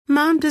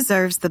Mom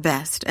deserves the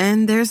best,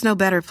 and there's no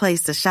better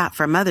place to shop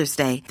for Mother's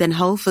Day than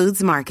Whole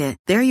Foods Market.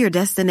 They're your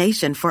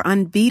destination for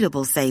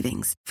unbeatable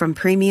savings, from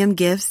premium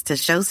gifts to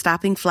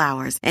show-stopping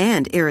flowers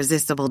and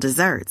irresistible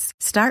desserts.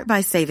 Start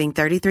by saving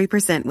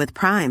 33% with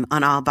Prime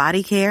on all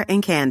body care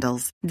and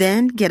candles.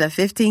 Then get a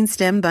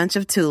 15-stem bunch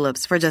of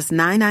tulips for just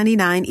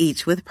 $9.99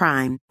 each with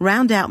Prime.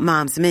 Round out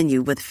Mom's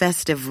menu with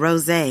festive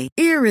rosé,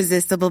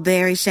 irresistible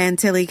berry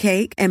chantilly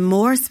cake, and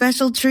more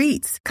special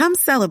treats. Come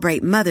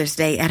celebrate Mother's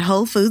Day at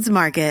Whole Foods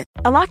Market.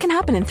 A lot can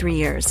happen in 3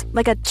 years,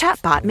 like a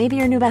chatbot may be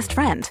your new best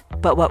friend.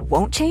 But what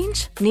won't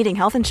change? Needing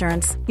health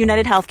insurance.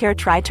 United Healthcare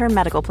Tri-Term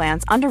Medical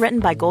Plans, underwritten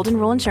by Golden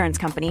Rule Insurance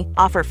Company,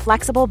 offer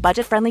flexible,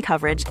 budget-friendly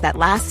coverage that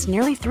lasts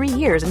nearly 3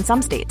 years in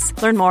some states.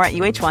 Learn more at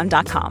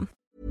uh1.com.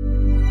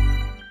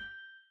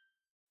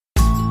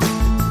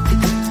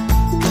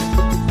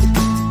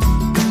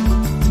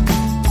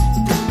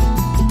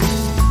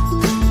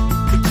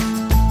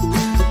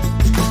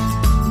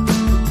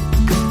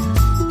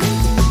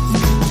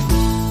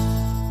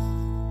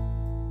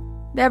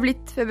 Det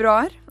blitt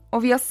februar,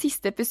 og vi har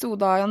siste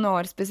episode av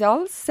januar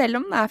spesial, selv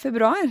om det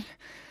februar.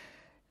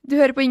 Du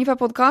hører på Ingefær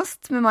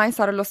podcast med meg,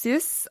 Sara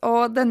Lossius,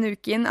 og denne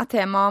uken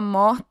tema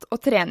mat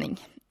og trening.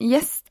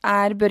 Gjest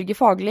Børge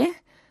Fagerli.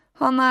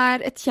 Han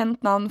et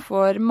kjent navn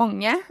for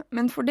mange,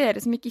 men for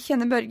dere som ikke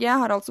kjenner Børge,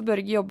 har altså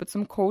Børge jobbet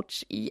som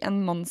coach i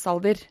en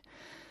mannsalder.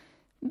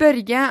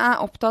 Børge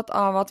opptatt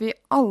av at vi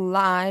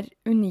alle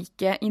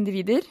unike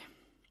individer,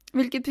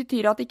 hvilket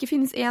betyr at det ikke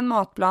finnes en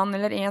matplan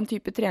eller en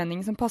type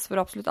trening som passer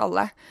for absolutt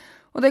alle.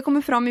 Og det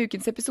kommer fram i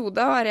ukens episode,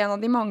 og en av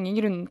de mange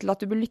grunnene til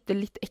at du bør lytte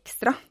litt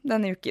ekstra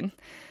denne uken.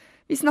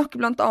 Vi snakker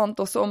blant annet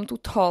også om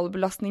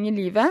totalbelastning i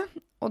livet,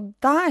 og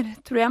der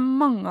tror jeg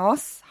mange av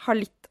oss har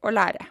litt å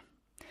lære.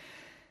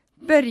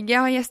 Børge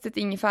har gjestet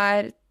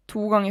Ingefær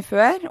 2 ganger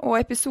før, og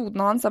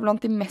episoden hans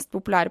blant de mest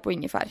populære på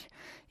Ingefær.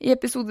 I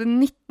episode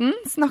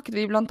 19 snakket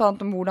vi blant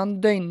annet om hvordan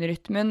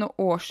døgnrytmen og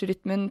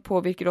årsrytmen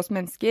påvirker oss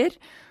mennesker,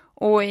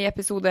 og i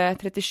episode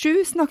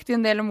 37 snakket vi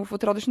en del om hvorfor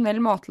tradisjonell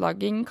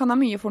matlaging kan ha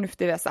mye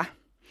fornuftig ved seg.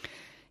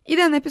 I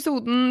denne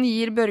episoden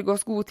gir Børge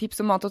oss gode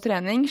tips om mat og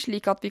trening,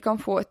 slik at vi kan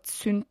få et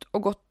sunt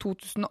og godt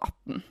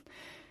 2018.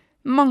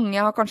 Mange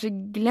har kanskje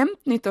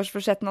glemt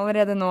nyttårsforsetten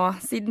allerede nå,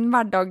 siden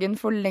hverdagen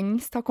for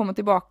lengst har kommet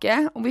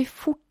tilbake, og vi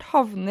fort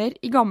havner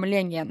i gammel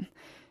gjeng igjen.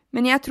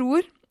 Men jeg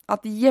tror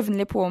at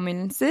jevnlige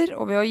påminnelser,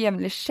 og ved å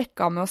jevnlig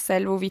sjekke av med oss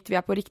selv hvorvidt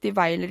vi på riktig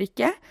vei eller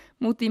ikke,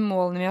 mot de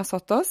målene vi har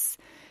satt oss,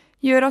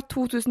 gjør at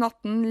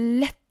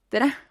 2018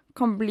 lettere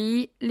kan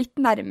bli litt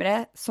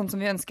nærmere sånn som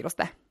vi ønsker oss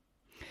det.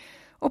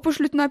 Og på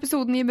slutten av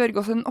episoden gir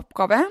Børge også en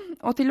oppgave,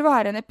 og til å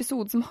være en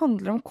episode som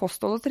handler om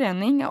kosthold og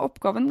trening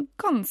oppgaven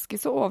ganske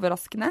så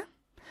overraskende,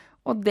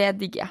 og det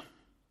digger jeg.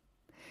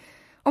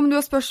 Om du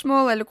har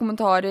spørsmål eller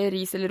kommentarer,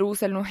 ris eller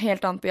ros eller noe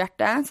helt annet på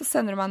hjertet, så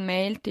sender du meg en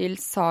mail til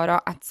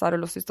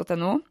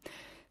sara@saralossius.no.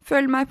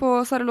 Følg meg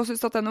på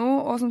saralossius.no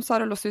og som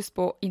Sara Lossius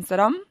på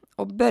Instagram,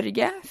 og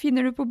Børge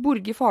finner du på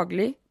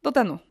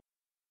borgefagerli.no.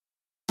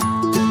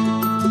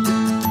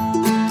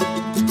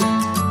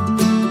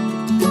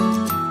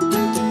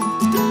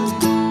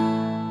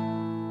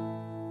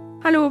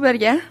 Hallo,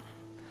 Børge.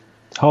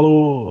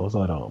 Hallo,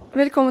 Sara.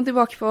 Velkommen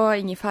tilbake på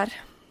Ingefær.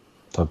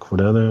 Takk for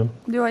det, du.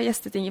 Du har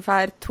gjestet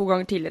Ingefær 2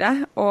 ganger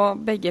tidligere, og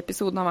begge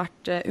episodene har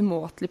vært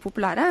umåtelig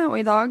populære. Og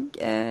i dag,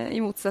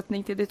 i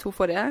motsetning til de 2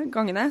 forrige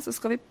gangene, så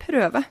skal vi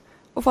prøve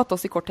å fatte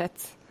oss i korthet.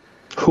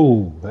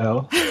 Ja.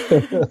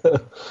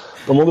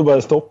 Da må du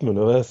bare stoppe med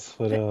noe,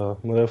 for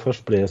når jeg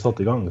først blir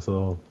satt i gang,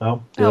 så ja.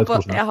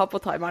 Jeg har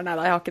på timeren, nei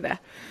da, jeg har ikke det.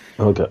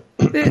 Ok.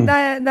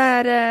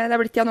 Det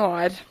blitt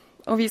januar.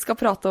 Og vi skal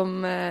prate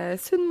om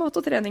sunn mat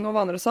og trening og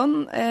vaner og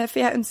sånn, for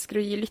jeg ønsker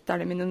å gi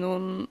lytterne mine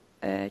noen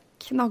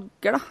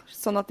knagger, da,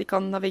 sånn at de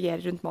kan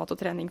navigere rundt mat og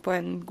trening på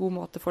en god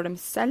måte for dem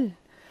selv.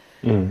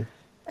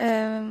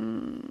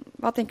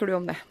 Hva tenker du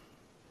om det?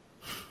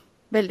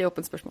 Veldig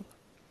åpent spørsmål.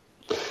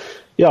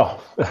 Ja,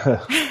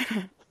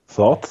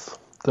 sats.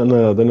 Den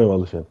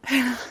veldig fin.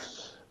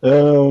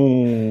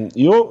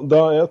 Jo,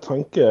 da jeg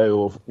tenker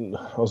jo,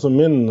 altså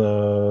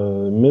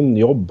min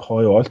jobb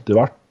har jo alltid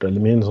vært,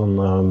 eller min sånn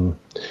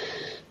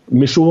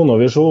misjon og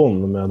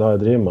visjon med det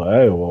jeg driver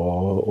med, jo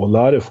å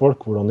lære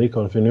folk hvordan de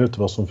kan finne ut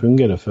hva som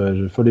fungerer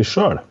for de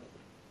selv.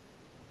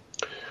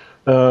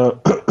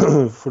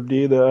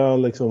 Fordi det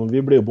liksom,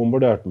 vi blir jo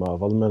bombardert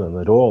med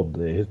velmenende råd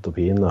i hytt og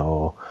pine,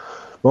 og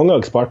mange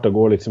eksperter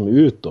går liksom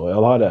ut, og ja,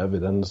 det her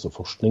evidens- og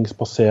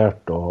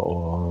forskningsbasert,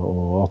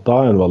 og at det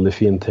en veldig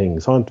fin ting,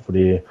 sant?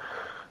 Fordi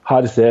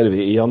her ser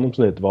vi i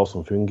gjennomsnitt hva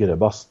som fungerer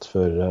best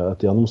for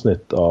et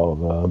gjennomsnitt av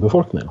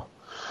befolkningen.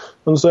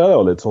 Men så det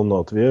jo litt sånn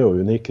at vi jo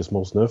unike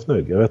små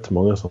snøfnugg. Jeg vet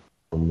mange som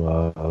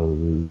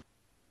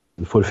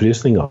får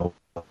frysninger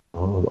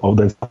av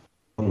den.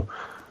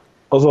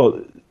 Altså,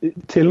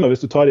 til og med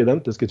hvis du tar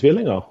identiske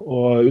tvillinger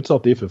og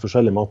utsatt de for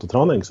forskjellig mat og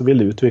trening, så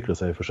vil det utvikle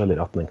seg i forskjellig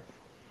retning.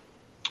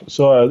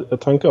 Så jeg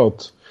tenker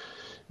at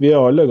vi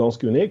alle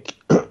ganske unike,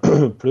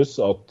 pluss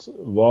at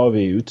hva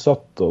vi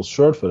utsetter oss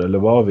selv for,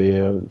 eller hva vi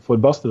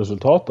får beste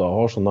resultater,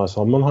 har sånn her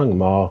sammenheng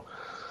med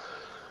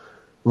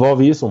hva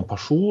vi som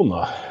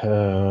personer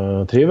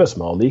trives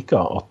med og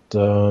liker, at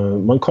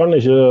man kan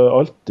ikke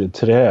alltid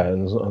tre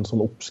en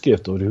sånn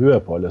oppskrift over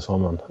huet på alle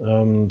sammen.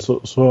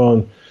 Så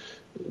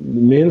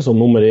min som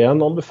nummer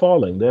 1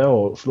 anbefaling, det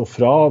å slå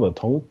fra det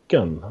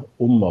tanken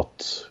om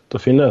at det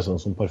finnes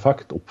en sånn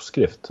perfekt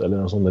oppskrift,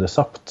 eller en sånn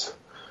resept,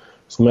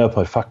 som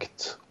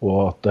perfekt,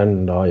 og at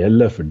den da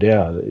gjelder for det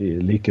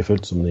like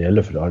fullt som det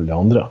gjelder for alle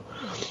andre.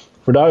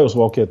 For det jo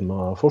svakheten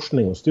med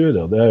forskning og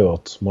studier, det jo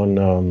at man,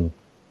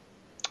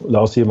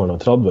 la oss si man har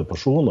 30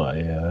 personer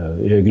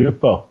i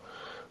gruppa,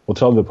 og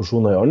 30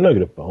 personer i andre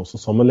grupper, og så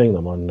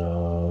sammenligner man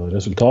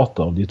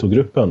resultater av de 2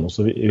 gruppene, og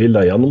så vil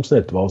det i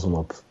gjennomsnitt være sånn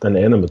at den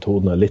ene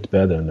metoden litt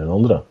bedre enn den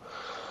andre.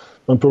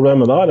 Men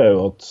problemet der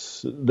jo at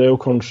det jo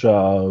kanskje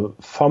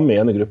 5 i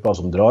ene gruppa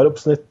som drar opp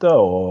snittet,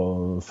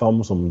 og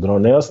 5 som drar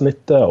ned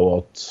snittet,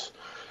 og at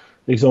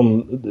liksom,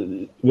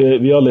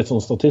 vi har litt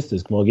sånn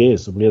statistisk magi,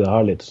 så blir det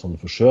her litt sånn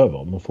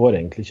forskjøvet. Man får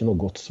egentlig ikke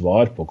noe godt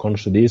svar på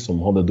kanskje de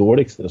som hadde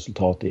dårligst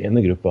resultat i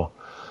ene gruppa,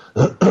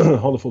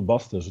 hadde fått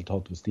best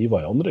resultat hvis de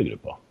var i andre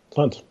gruppa.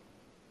 Sant?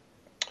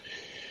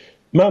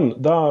 Men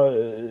det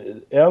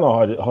jeg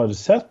har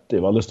sett i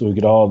veldig stor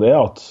grad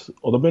at,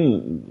 og det begynner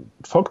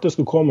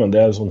faktisk å komme en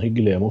del sånn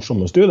hyggelige,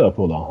 morsomme studier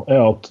på det,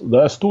 at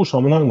det stor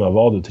sammenheng med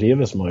hva du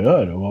trives med å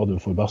gjøre, og hva du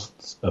får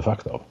best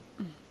effekt av.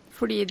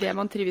 Fordi det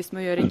man trives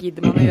med å gjøre,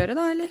 gidder man å gjøre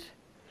da, eller?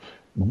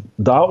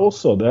 Det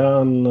også, det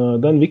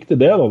en viktig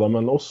del av det,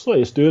 men også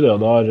i studier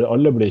der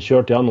alle blir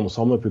kjørt gjennom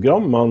samme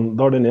program, men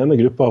der den ene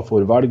gruppa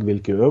får velge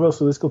hvilke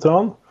øvelser de skal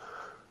trene,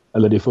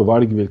 eller de får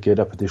velge hvilke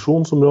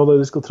repetisjonsområder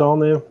de skal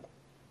trene i,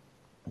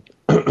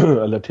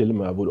 eller til og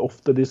med hvor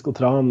ofte de skal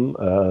trene,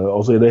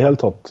 altså i det hele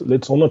tatt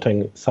litt sånne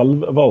ting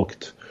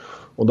selvvalgt.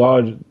 Og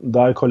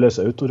der kalles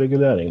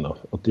autoregulering da,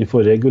 at de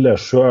får regulere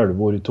selv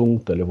hvor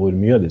tungt eller hvor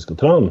mye de skal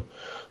trene,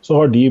 så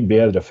har de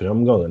bedre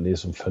fremgang enn de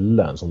som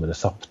følger en sånn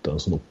resept,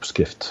 en sånn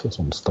oppskrift, en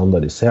sånn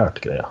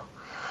standardisert greie.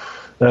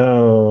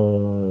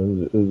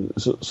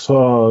 Så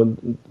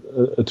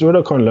jeg tror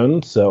det kan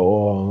lønne seg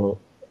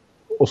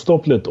å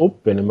stoppe litt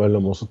opp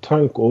innimellom og så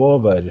tenke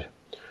over,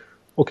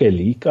 ok,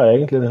 liker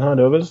jeg egentlig denne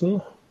øvelsen?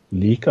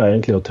 Liker jeg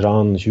egentlig å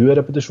trene 20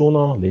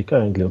 repetisjoner? Liker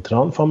jeg egentlig å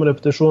trene 5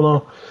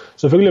 repetisjoner?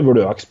 Selvfølgelig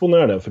burde du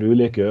eksponere det for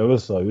ulike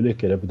øvelser,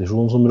 ulike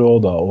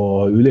repetisjonsområder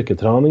og ulike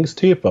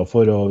treningstyper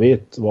for å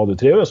vite hva du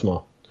trives med.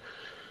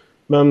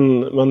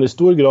 Men i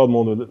stor grad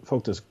må du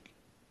faktisk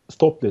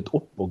stoppe litt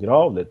opp og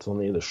grave litt sånn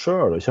i det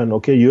selv, og kjenne,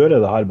 ok, gjør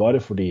jeg det her bare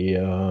fordi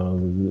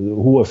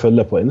hun jeg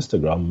følger på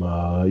Instagram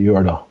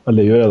gjør det,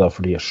 eller gjør jeg det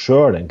fordi jeg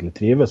selv egentlig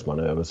trives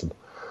med denne øvelsen.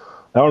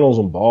 Jeg har noen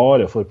som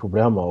bare får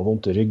problemer og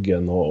vondt i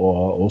ryggen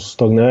og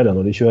stagnerer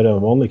når de kjører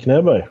en vanlig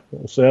knebøy,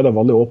 og så det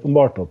veldig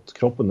åpenbart at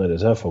kroppen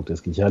deres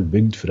faktisk ikke helt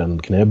bygd for en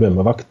knebøy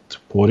med vekt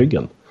på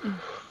ryggen.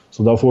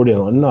 Så da får de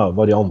en annen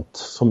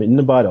variant som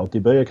innebærer at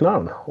de bøyer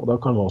knærne, og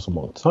det kan være så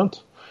mangt,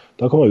 sant?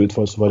 Det kan være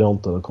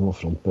utfallsvarianter, det kan være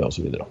frontbøy og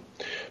så videre.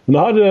 Men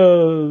det her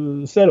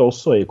ser jeg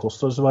også i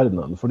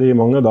kostholdsverdenen, fordi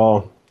mange da,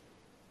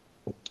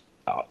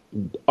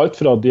 alt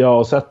fra at de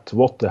har sett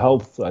What the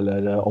Health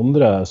eller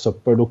andre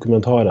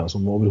søppeldokumentarer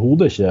som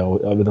overhodet ikke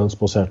er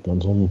evidensbasert,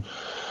 men som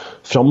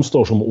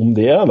framstår som om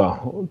de det,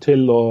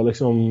 til å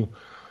liksom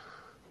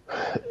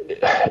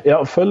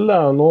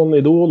følge noen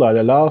idoler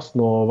eller lese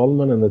noen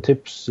velmenende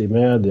tips i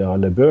media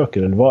eller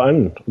bøker eller hva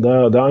enn.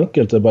 Det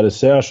enkelte bare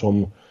ser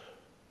som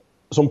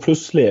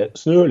plutselig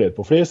snur litt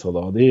på flisa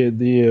da.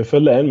 De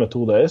følger en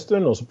metode en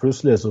stund, og så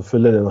plutselig så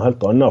følger de noe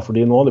helt annet,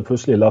 fordi nå har de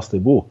plutselig lest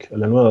en bok,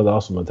 eller nå det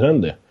som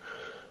trendy.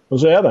 Men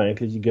så det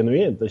egentlig ikke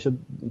genuint,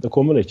 det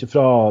kommer ikke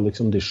fra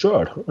liksom de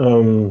selv.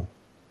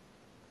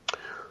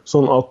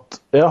 Sånn at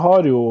jeg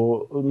har jo,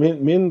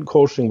 min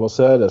coaching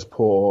baseres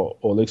på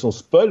å liksom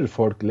spørre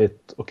folk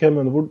litt, ok,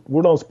 men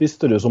hvordan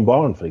spiste du som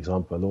barn for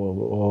eksempel,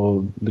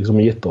 og liksom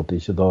gitt at de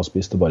ikke da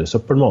spiste bare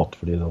søppelmat,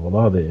 fordi det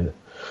var det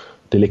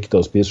de likte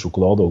å spise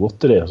sjokolade og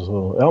godteri. Så,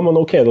 ja, men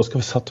ok, da skal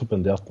vi sette opp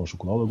en diett med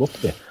sjokolade og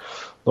godteri.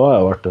 Da har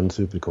jeg vært en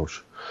supercoach.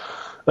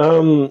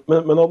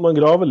 Men at man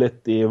graver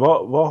litt i,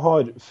 hva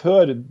har,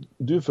 før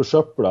du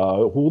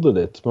forsøpler hodet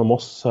ditt med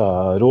masse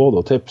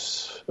råd og tips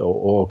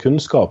og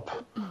kunnskap,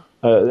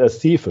 jeg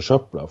sier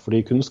forsøpler,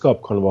 fordi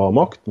kunnskap kan være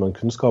makt, men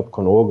kunnskap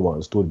kan også være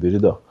en stor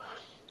byrde.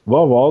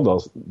 Hva var det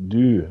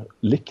du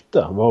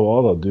likte? Hva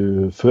var det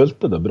du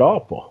følte det bra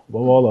på?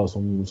 Hva var det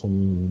som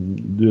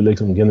du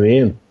liksom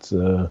genuint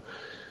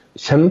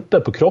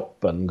kjente på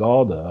kroppen ga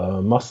det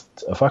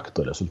mest effekt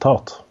og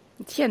resultat?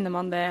 Kjenner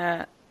man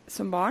det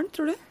som barn,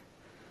 tror du?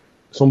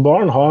 Som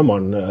barn har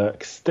man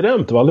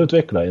ekstremt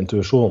velutviklet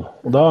intuisjon.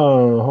 Og da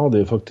har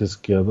de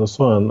faktisk, det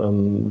så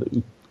en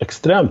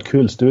ekstremt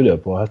kul studie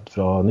på helt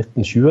fra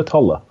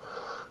 1920-tallet,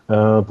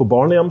 på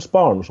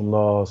barnehjemsbarn som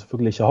da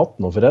selvfølgelig ikke har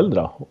hatt noen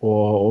foreldre,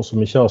 og som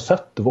ikke har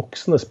sett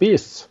voksne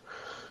spise.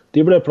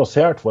 De ble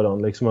plassert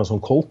foran liksom en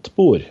sånn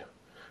koltbord,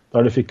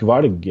 der de fikk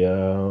velge,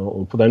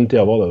 og på den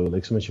tiden var det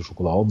liksom ikke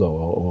sjokolade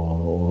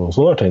og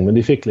sånne ting, men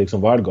de fikk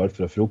liksom velge alt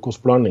fra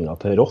frokostblandinger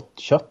til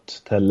rått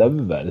kjøtt, til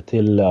lever,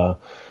 til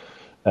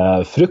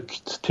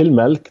frukt til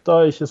melk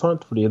da, ikke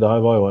sant? Fordi de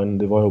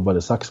var jo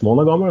bare 6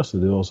 måneder gamle, så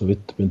de var så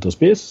vidt begynt å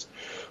spise.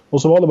 Og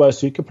så var det bare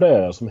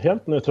sykepleiere som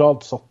helt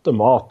nøytralt satte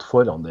mat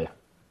foran dem.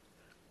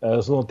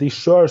 Sånn at de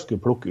selv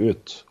skulle plukke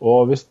ut.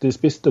 Og hvis de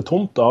spiste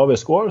tomt av en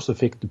skål, så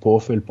fikk de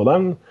påfyll på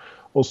den,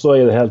 og så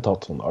i det hele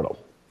tatt sånn der da.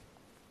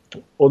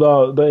 Og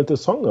det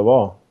interessante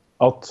var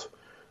at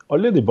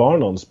alle de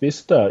barna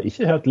spiste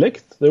ikke helt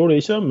likt, det gjorde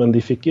de ikke, men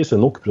de fikk i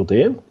seg nok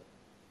protein.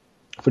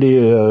 For de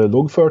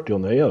loggførte jo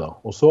nøye da,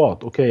 og så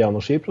at ok, i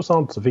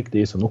energiprosent så fikk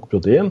de i seg nok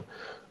protein,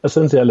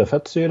 essensielle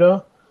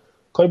fettsyre,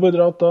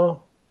 karbohydrater,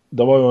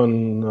 det var jo en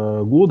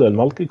god del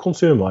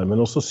melkekonsum her,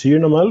 men også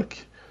syrende melk.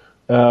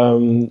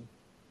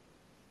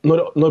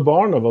 Når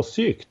barna var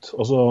sykt,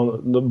 altså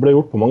det ble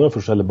gjort på mange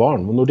forskjellige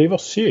barn, men når de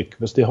var syke,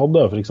 hvis de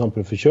hadde for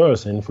eksempel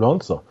forkjølelse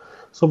influensa,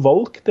 så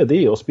valgte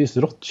de å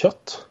spise rått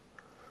kjøtt.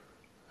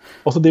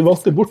 Altså de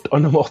valgte bort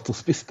annen mat og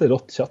spiste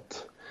rått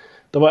kjøtt.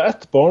 Det var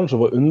ett barn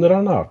som var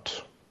underernært,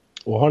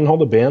 og han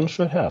hadde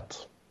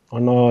benskjørhet.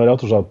 Han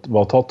rett og slett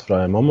var tatt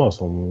fra en mamma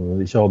som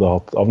ikke hadde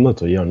hatt evne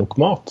til å gi nok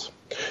mat.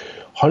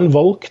 Han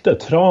valgte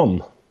tran.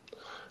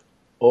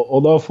 Og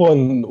da få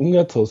en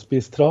unge til å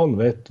spise tran,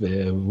 vet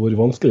vi hvor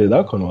vanskelig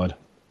det kan være.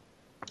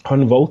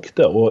 Han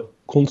valgte å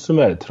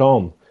konsumere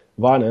tran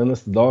hver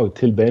eneste dag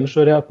til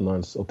benskjørheten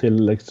hans og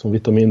til liksom,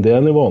 vitamin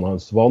D-nivåen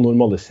hans var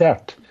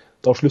normalisert.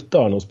 Da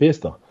sluttet han å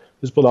spise det.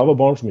 Husk på, det var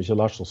barn som ikke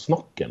har lært seg å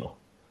snakke nå.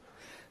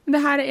 Det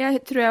her,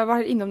 jeg tror jeg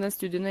var innom den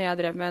studien når jeg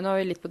drev med, nå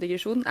er vi litt på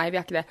digresjon, nei vi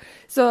er ikke det.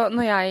 Så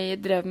når jeg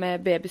drev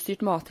med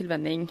babystyrt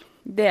mattilvenning,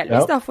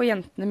 delvis da for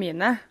jentene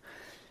mine,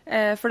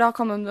 for da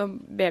kan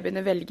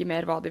babyene velge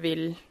mer hva de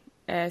vil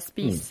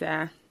spise.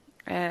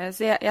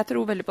 Så jeg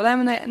tror veldig på det.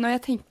 Men når jeg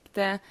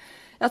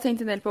har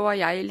tenkt en del på hva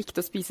jeg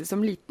likte å spise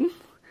som liten.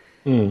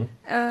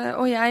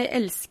 Og jeg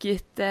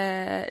elsket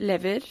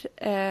lever,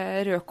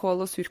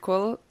 rødkål og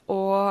surkål,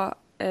 og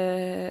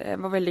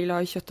jeg var veldig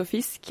glad i kjøtt og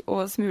fisk,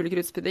 og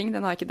smulekrudspudding,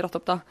 den har jeg ikke dratt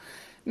opp da.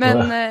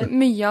 Men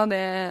mye av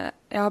det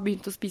jeg har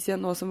begynt å spise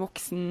nå som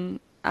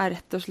voksen, er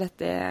rett og slett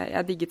det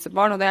jeg digget som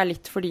barn, og det er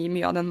litt fordi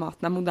mye av den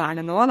maten er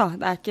moderne nå da,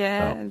 det er ikke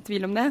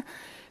tvil om det.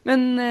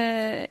 Men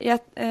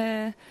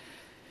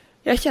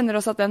jeg kjenner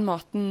også at den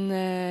maten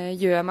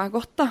gjør meg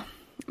godt da.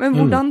 Men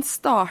hvordan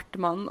starter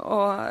man,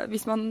 og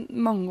hvis man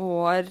mange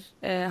år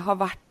har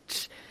vært,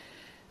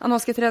 nå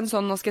skal jeg trene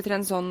sånn, nå skal jeg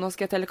trene sånn, nå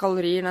skal jeg telle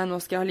kalorier, nei,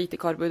 nå skal jeg ha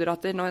lite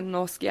karbohydrater,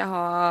 nå skal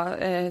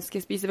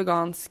jeg spise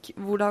vegansk.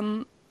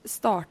 Hvordan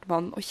starter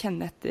man å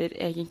kjenne etter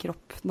egen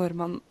kropp når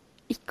man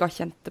ikke har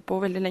kjent det på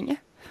veldig lenge?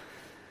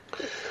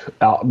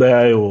 Ja, det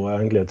er jo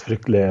egentlig et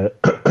fryktelig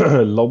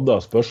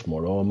laddet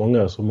spørsmål, og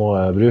mange som må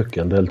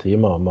bruke en del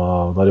timer med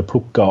å være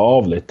plukket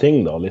av litt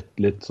ting, da,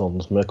 litt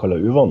sånn som jeg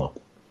kaller uvaner.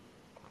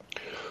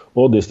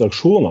 Og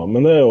distraksjoner,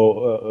 men det er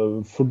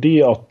jo fordi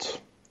at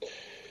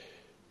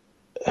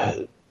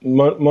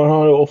man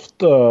har jo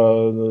ofte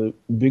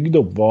bygd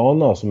opp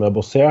vaner som er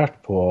basert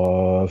på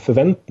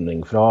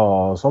forventning fra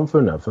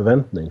samfunnet,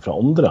 forventning fra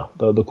andre.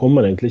 Det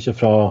kommer egentlig ikke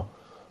fra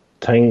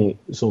ting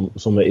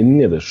som er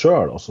inni det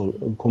selv, altså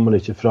kommer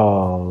det ikke fra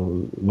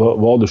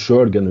hva du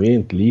selv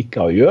genuint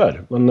liker å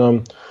gjøre.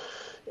 Men,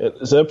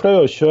 så jeg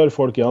pleier å kjøre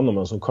folk gjennom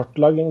en sånn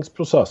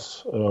kartleggingsprosess.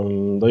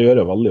 Det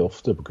gjør jeg veldig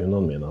ofte på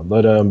kundene mine.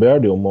 Der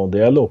ber de om å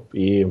dele opp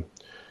i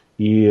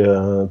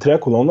 3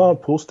 kolonner,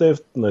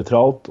 positivt,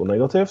 nøytralt og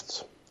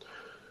negativt.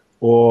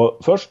 Og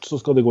først så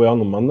skal de gå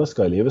gjennom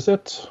mennesker i livet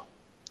sitt,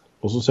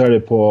 og så ser de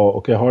på,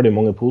 ok, har de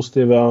mange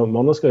positive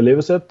mennesker i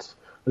livet sitt,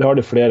 eller har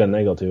de flere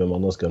negative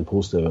mennesker enn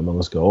positive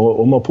mennesker?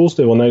 Og med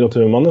positive og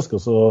negative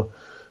mennesker,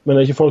 men det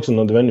er ikke folk som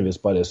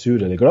nødvendigvis bare er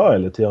sur eller glad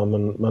hele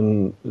tiden, men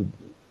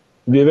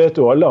vi vet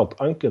jo alle at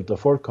enkelte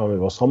folk kan vi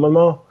være sammen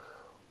med,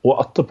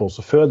 og etterpå så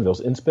føler vi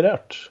oss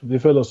inspirert.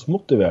 Vi føler oss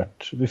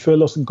motivert, vi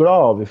føler oss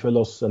glad, vi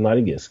føler oss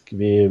energisk,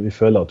 vi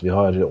føler at vi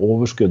har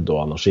overskudd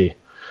og energi.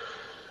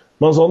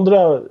 Mens andre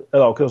er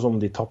det akkurat som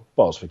de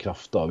tapper oss for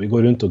krefter. Vi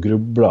går rundt og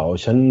grubler og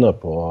kjenner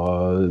på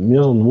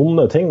mye sånne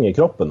vonde ting i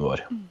kroppen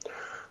vår.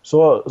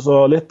 Så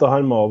litt av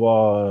her med å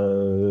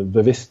være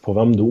bevisst på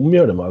hvem du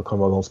omgjør det med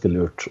kan være ganske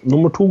lurt.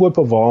 Nummer 2 går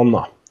på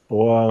vaner.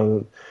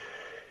 Og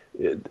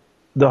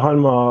det her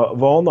med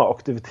vaner og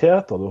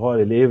aktiviteter du har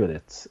i livet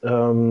ditt.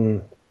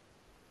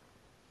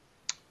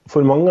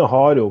 For mange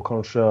har jo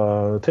kanskje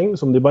ting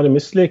som de bare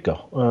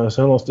misliker.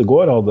 Senest i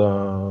går hadde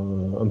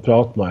en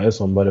prat med en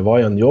som bare var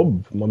i en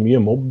jobb med mye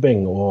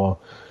mobbing og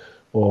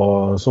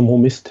som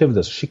hun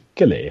mistrivdes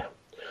skikkelig i.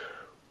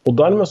 Og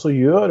dermed så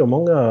gjør hun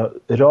mange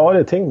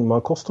rare ting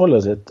med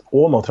kostholdet sitt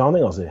og med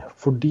treningen sin,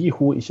 fordi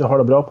hun ikke har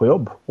det bra på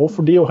jobb, og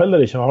fordi hun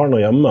heller ikke har noe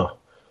hjemme,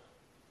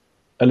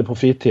 eller på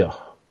fritida,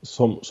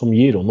 som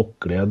gir henne nok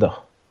glede.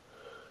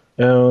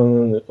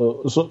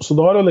 Så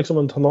da har hun liksom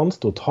en tendens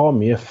til å ta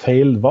mye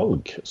feil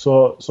valg.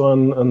 Så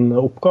en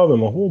oppgave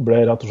med henne ble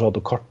rett og slett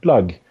å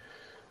kartlegge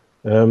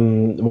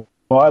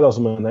hva er det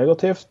som er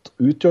negativt,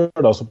 utgjør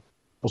det altså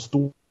på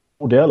stor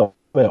del av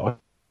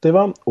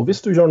aktive. Og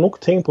hvis du gjør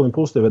nok ting på den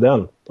positive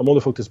delen, da må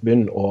du faktisk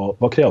begynne å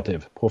være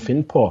kreativ på å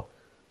finne på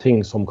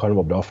ting som kan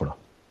være bra for deg.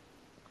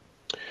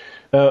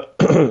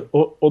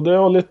 Og det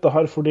jo litt det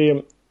her fordi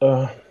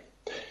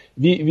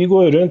vi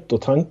går jo rundt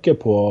og tenker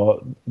på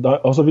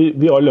altså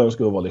vi alle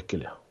ønsker å være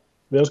lykkelige.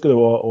 Vi ønsker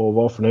å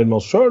være fornøyd med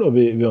oss selv, og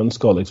vi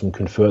ønsker å liksom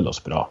kunne føle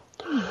oss bra.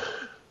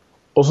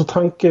 Og så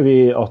tenker vi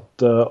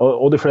at,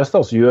 og de fleste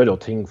av oss gjør jo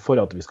ting for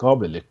at vi skal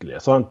bli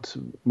lykkelige, sant?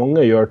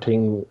 Mange gjør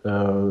ting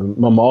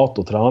med mat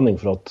og trening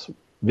for at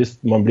hvis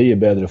man blir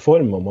i bedre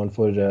form, og man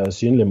får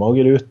synlig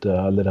magerute,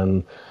 eller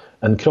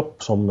en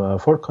kropp som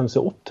folk kan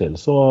se opp til,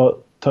 så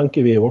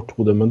tenker vi i vårt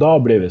hode, men da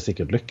blir vi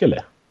sikkert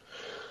lykkelige.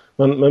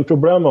 Men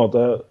problemet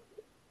er at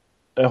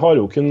jeg har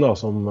jo kunder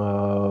som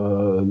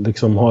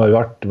liksom har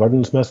vært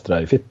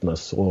verdensmestere i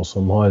fitness, og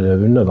som har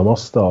vunnet det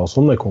meste av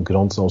sånne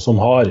konkurranser, og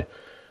som har,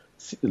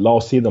 la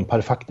oss si, den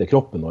perfekte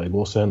kroppen og i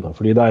gåsøyne,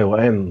 fordi det jo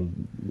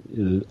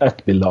et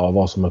bilde av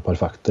hva som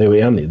perfekt. Det jo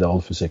en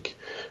idealfysikk.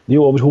 De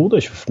jo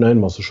overhodet ikke fornøyd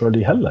med seg selv,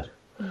 de heller.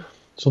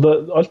 Så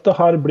alt det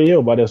her blir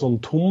jo bare sånn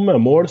tomme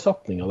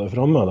målsetninger der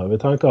fremme. Der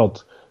vi tenker at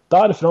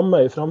der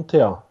fremme i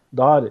fremtiden,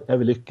 der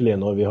vi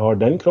lykkelige når vi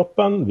har den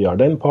kroppen, vi har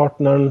den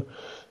partneren,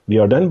 vi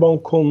har den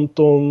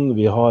bankkontoen,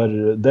 vi har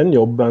den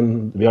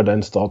jobben, vi har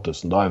den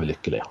statusen, da vi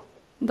lykkelige.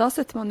 Da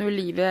setter man jo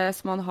livet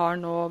som man har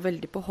nå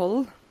veldig på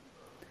hold.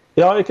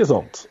 Ja, ikke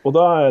sant. Og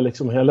da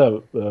liksom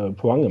hele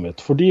poenget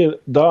mitt. Fordi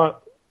det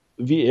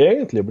vi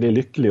egentlig blir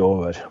lykkelige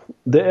over,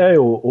 det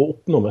jo å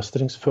oppnå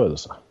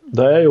mestringsfølelse.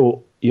 Det jo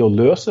i å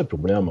løse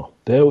problemer.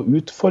 Det å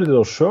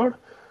utfordre oss selv,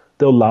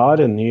 det å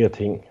lære nye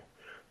ting.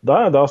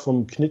 Det det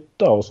som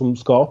knytter og som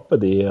skaper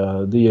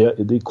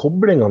de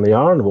koblingene i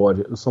hjernen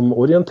vår som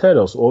orienterer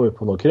oss over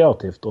på noe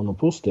kreativt og noe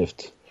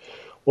positivt,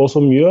 og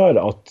som gjør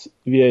at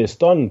vi i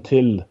stand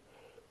til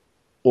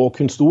å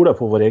kunne stole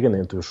på vår egen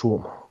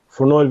intuisjon.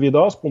 For når vi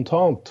da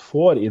spontant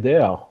får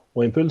ideer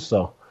og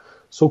impulser,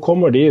 så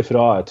kommer de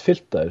fra et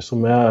filter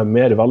som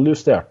mer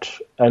veljustert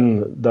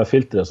enn det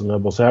filteret som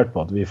basert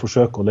på at vi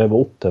forsøker å leve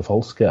opp til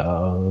falske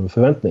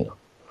forventninger.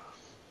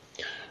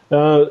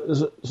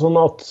 Sånn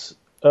at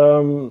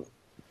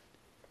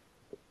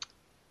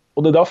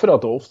og det derfor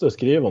at jeg ofte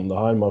skriver om det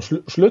her med å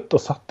slutte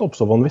å sette opp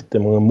så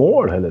vanvittig mange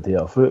mål hele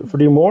tiden,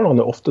 fordi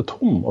målene ofte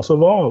tomme. Altså,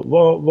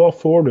 hva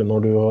får du når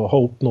du har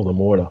oppnådd det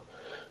målet?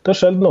 Det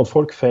sjelden at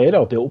folk feirer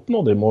at de har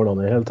oppnådd de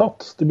målene i hele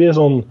tatt. Det blir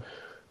sånn,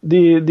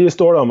 de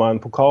står der med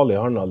en pokal i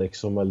hånda,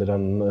 liksom, eller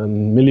en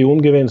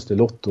milliongevinst i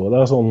lotto, og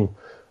det sånn,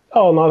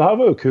 ja, nei, det her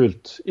var jo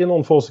kult, i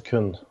noen få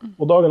sekunder.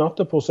 Og dagen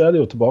etterpå så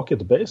det jo tilbake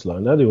til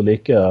baseline, det jo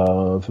like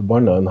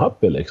forbannet enn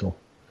happy, liksom.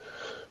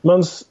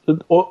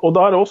 Og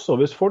der også,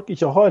 hvis folk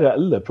ikke har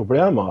reelle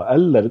problemer,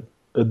 eller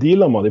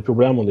dealer med de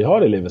problemene de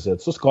har i livet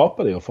sitt, så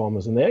skaper de jo faen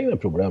med sine egne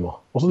problemer.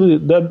 Og så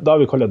det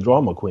vi kaller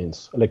drama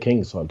queens, eller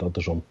kings, alt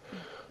ettersom.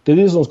 Det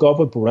de som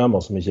skaper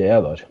problemer som ikke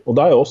der. Og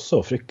det jo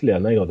også fryktelige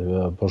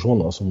negative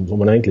personer som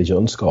man egentlig ikke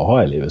ønsker å ha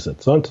i livet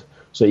sitt, sant?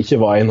 Så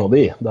ikke var en av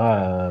de, det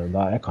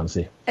jeg kan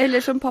si. Eller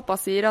som pappa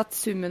sier, at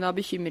summen av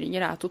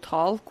bekymringer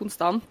total,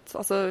 konstant.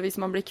 Altså hvis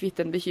man blir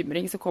kvitt en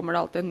bekymring, så kommer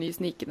det alltid en ny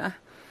snikende.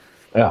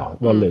 Ja,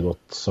 veldig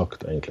godt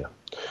sagt, egentlig.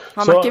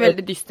 Han ikke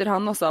veldig dyster,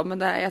 han også,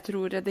 men jeg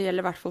tror det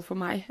gjelder i hvert fall for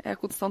meg.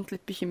 Jeg konstant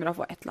litt bekymret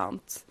for et eller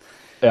annet.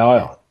 Ja.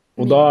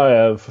 Og da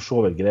for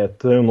så vidt greit.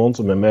 Det jo noen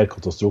som mer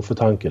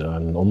katastrofetenkere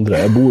enn andre.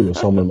 Jeg bor jo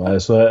sammen med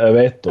meg, så jeg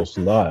vet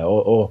hvordan det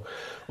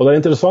Og det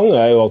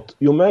interessante jo at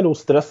jo mer hun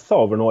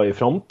stresser over noe i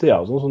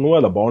fremtiden, sånn som nå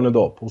det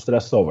barnedåp, hun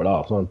stresser over det,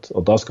 sånn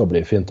at det skal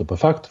bli fint og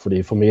perfekt,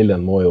 fordi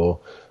familien må jo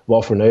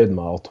være fornøyd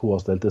med at hun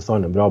har stelt i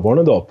stand en bra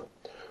barnedåp.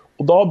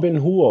 Og da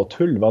begynner hun å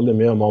tulle veldig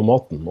mye med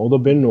maten, og da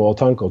begynner hun å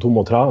tenke at hun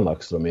må trene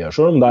ekstra mye,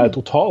 selv om det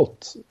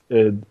totalt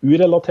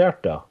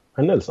urelaterte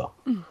hendelser.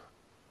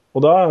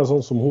 Og det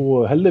sånn som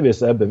hun heldigvis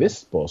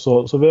bevisst på,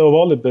 så ved å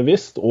være litt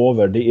bevisst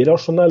over de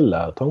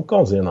irrasjonelle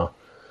tankene sine,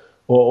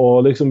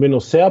 og liksom begynne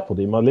å se på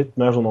dem med litt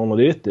mer sånn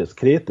analytisk,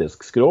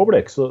 kritisk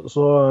skråblikk,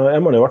 så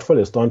man i hvert fall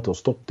i stand til å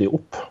stoppe de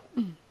opp.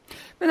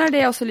 Men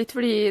det også litt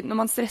fordi når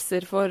man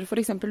stresser for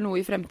eksempel noe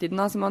i fremtiden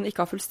da, som man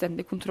ikke har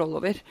fullstendig kontroll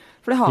over,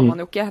 for det har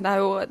man jo ikke, det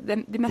jo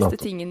de meste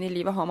tingene i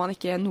livet har man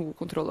ikke noe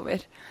kontroll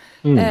over.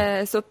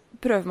 Så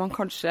prøver man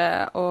kanskje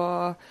å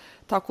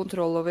ta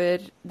kontroll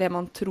over det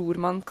man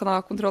tror man kan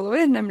ha kontroll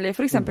over, nemlig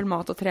for eksempel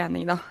mat og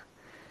trening da.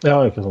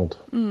 Ja, ikke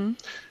sant.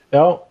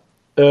 Ja,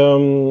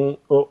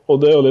 og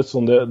det jo litt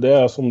sånn, det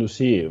som du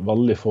sier,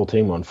 veldig få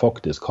ting man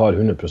faktisk har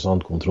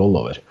 100% kontroll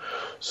over.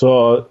 Så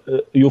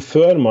jo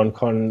før man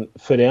kan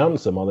forene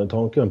seg med den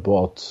tanken på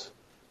at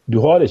du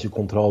har ikke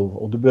kontroll,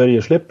 og du bør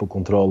gi slipp på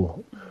kontroll,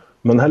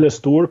 men heller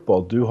stole på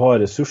at du har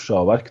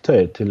ressurser og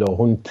verktøy til å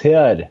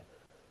håndtere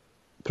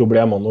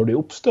problemene når de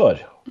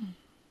oppstår,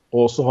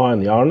 og så ha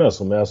en hjerne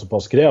som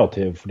såpass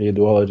kreativ, fordi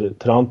du har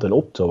trent den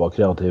opp til å være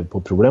kreativ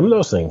på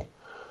problemløsning,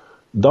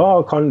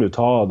 da kan du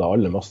ta det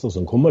aller meste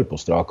som kommer på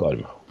strak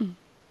arm.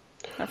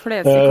 Ja, for det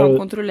vi kan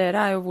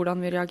kontrollere jo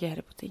hvordan vi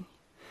reagerer på ting.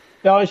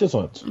 Ja, ikke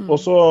sant. Og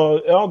så,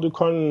 ja, du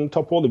kan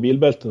ta på deg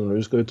bilbeltet når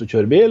du skal ut og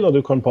kjøre bil, og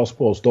du kan passe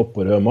på å stoppe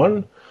på rød mann.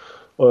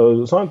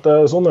 Sant?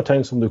 Det sånne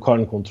ting som du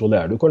kan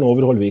kontrollere. Du kan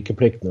overholde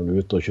vikeplikt når du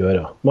er ute og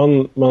kjører.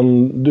 Men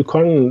du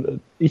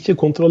kan ikke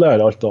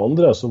kontrollere alt det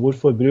andre, så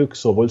hvorfor bruke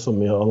så voldsomt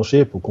mye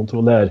energi på å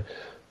kontrollere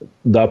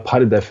det er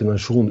per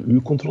definisjon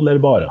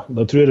ukontrollerbare.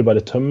 Da tror jeg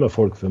bare tømmer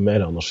folk for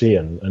mer energi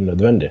enn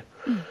nødvendig.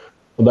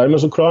 Og dermed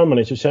så klarer man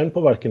ikke å kjenne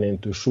på hverken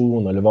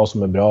intuisjon eller hva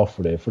som er bra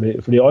for dem,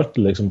 fordi alt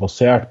er liksom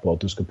basert på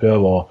at du skal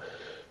prøve å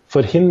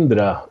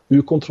forhindre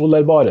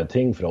ukontrollerbare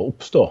ting fra å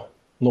oppstå,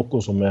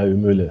 noe som er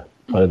umulig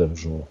per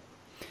definisjon.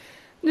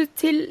 Litt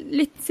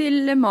til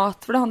mat,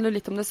 for det handler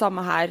litt om det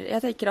samme her.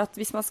 Jeg tenker at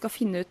hvis man skal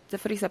finne ut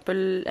for eksempel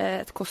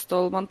et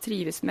kosthold man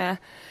trives med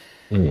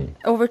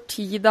over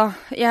tid da,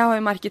 jeg har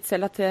jo merket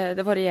selv at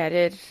det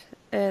varierer.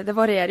 Det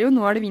varierer jo,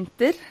 nå er det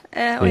vinter,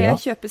 og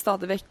jeg kjøper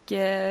stadig vekk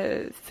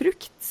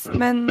frukt,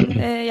 men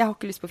jeg har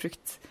ikke lyst på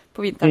frukt på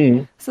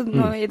vinteren. Så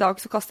nå, i dag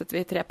så kastet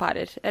vi 3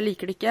 pærer. Jeg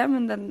liker det ikke,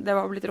 men det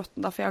var blitt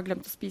råtten da, for jeg har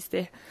glemt å spise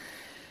de.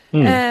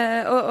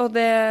 Og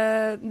det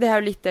er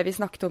jo litt det vi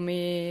snakket om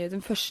i den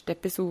første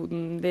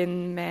episoden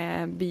din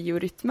med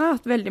biorytme,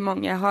 at veldig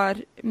mange har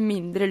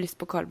mindre lyst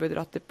på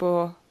karbohydrater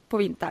på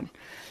vinteren.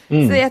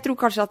 Så jeg tror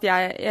kanskje at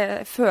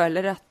jeg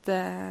føler at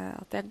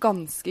jeg er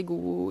ganske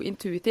god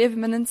intuitiv,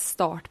 men en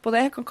start på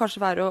det kan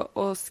kanskje være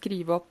å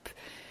skrive opp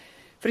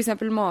for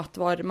eksempel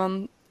matvarer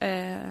man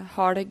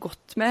har det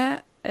godt med,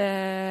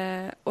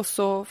 og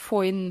så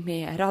få inn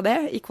mer av det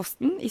i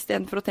kosten, i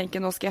stedet for å tenke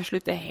nå skal jeg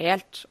slutte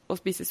helt å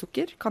spise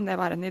sukker. Kan det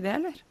være en idé,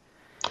 eller?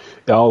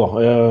 Ja da,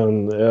 jeg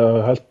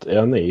er helt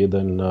enig i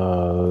den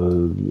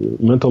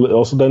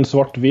den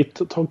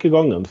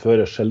svart-hvit-tankegangen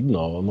fører sjelden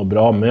av noe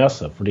bra med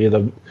seg, fordi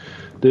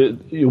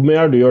jo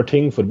mer du gjør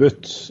ting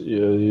forbudt,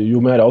 jo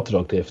mer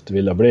attraktivt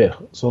vil det bli.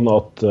 Sånn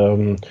at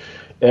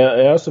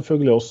jeg er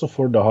selvfølgelig også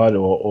for det her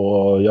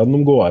å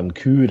gjennomgå en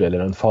kur eller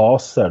en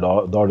fase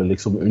der du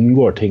liksom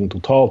unngår ting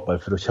totalt, bare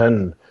for å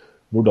kjenne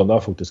hvordan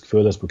det faktisk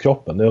føles på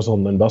kroppen. Det er jo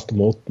sånn den beste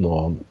måten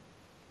å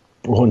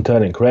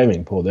håndtere en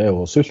craving på, det er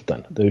jo å sulte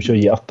den. Det er jo ikke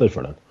å gi etter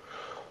for den.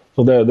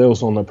 Så det er jo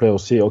sånn jeg pleier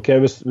å si, ok,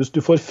 hvis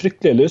du får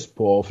fryktelig lyst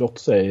på å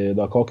fråtse i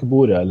det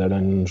kakebordet eller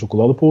den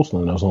sjokoladeposen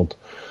eller noe sånt,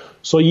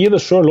 så gi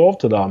det selv lov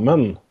til deg,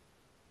 men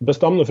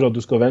bestem deg for at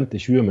du skal vente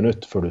i 20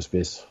 minutter før du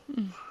spiser.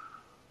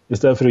 I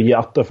stedet for å gi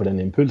etter for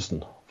den impulsen.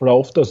 For da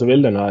ofte så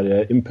vil den her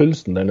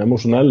impulsen, den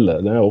emosjonelle,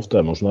 den er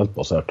ofte emosjonelt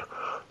basert,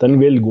 den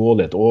vil gå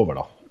litt over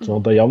da. Sånn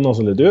at det jevner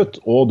seg litt ut,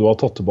 og du har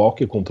tatt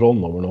tilbake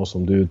kontrollen over noe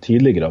som du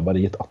tidligere har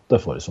bare gitt etter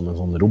for som en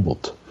sånn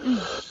robot.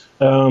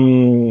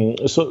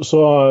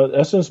 Så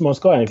jeg synes man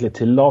skal egentlig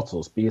tillate seg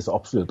å spise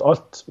absolutt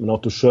alt, men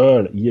at du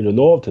selv gir det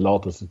lov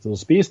tillatelse til å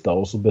spise det,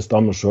 og så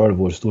bestemmer selv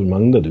hvor stor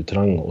mengde du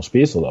trenger å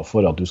spise det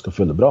for at du skal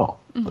føle bra.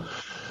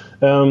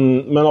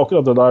 Men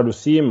akkurat det der du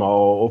sier med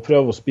å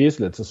prøve å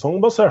spise litt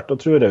sesongbasert, da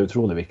tror jeg er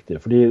utrolig viktig,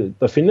 fordi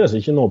det finnes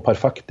ikke noe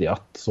perfekt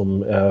diett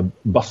som er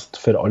best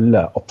for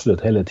alle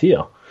absolutt hele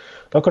tiden.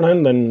 Da kan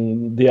hende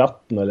den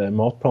dietten eller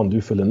matplanen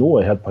du følger nå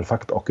er helt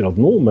perfekt akkurat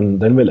nå,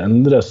 men den vil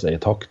endre seg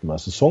i takt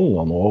med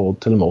sesongene og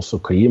til og med også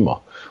klima,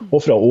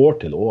 og fra år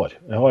til år.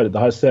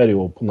 Det her ser jeg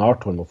jo på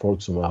nært hold med folk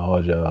som jeg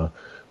har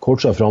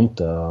coachet frem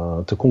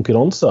til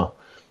konkurranse.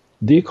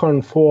 De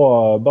kan få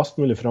best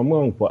mulig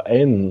fremgang på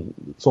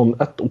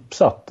ett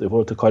oppsett i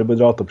forhold til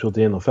karbohydrater,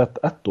 protein og fett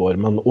ett år,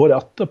 men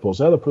året etterpå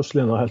så er det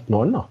plutselig noe helt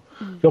annet.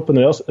 Kroppen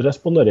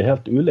responderer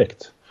helt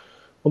ulikt.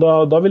 Og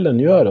da vil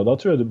den gjøre, og da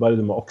tror jeg du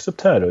må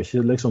akseptere og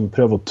ikke liksom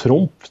prøve å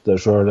trumpe det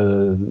selv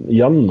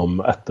gjennom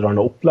et eller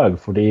annet opplegg,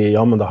 fordi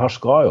men det her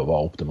skal jo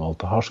være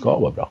optimalt, det her skal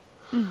være bra.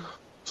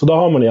 Så da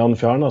har man igjen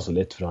fjernet seg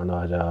litt fra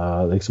den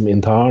der liksom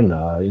interne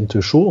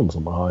intuisjonen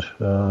som man har.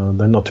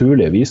 Den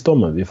naturlige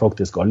visdommen vi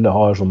faktisk alle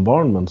har som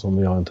barn, men som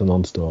vi har en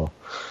tendens til å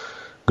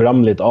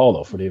glemme litt av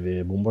da, fordi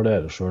vi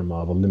bombarderer selv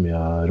med veldig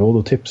mye råd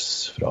og tips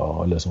fra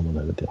alle sammen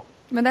hele tiden.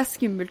 Men det er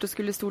skummelt å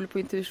skulle stole på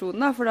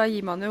intuisjonen, da, for da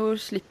gir man jo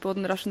slipp på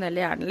den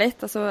rasjonelle hjernen litt.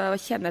 Altså å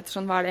kjenne etter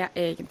sånn, hva er det jeg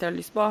egentlig har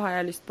lyst på? Har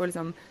jeg lyst på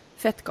liksom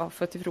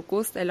fettkaffe til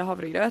frokost eller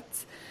havregrøt?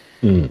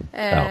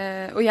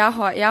 Og jeg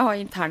har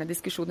interne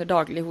diskusjoner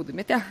daglig i hodet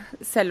mitt,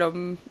 selv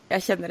om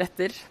jeg kjenner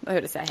etter. Da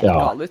høres jeg helt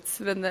gal ut.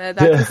 Men det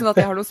er ikke sånn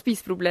at jeg har noe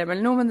spiseproblem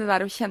eller noe, men det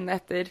der å kjenne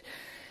etter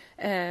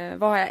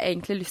hva har jeg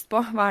egentlig lyst på?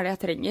 Hva er det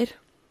jeg trenger?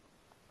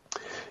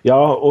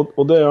 Ja,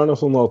 og det er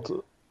gjerne sånn at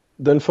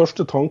den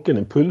første tanken,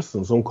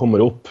 impulsen som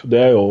kommer opp, det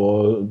er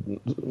jo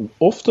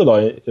ofte da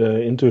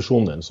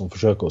intuisjonen din som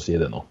forsøker å si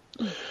det nå.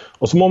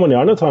 Og så må man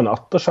gjerne ta en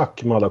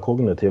ettersjekk med det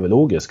kognitive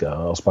logiske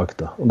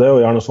aspektet. Og det er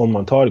jo gjerne sånn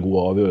man tar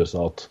gode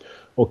avgjørelser at,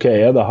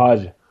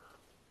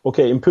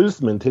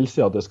 impulsen min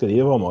tilsier at jeg skal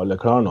rive av meg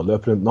alle klærne og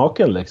løpe rundt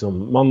naken, liksom.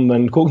 Men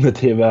den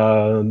kognitive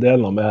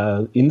delen av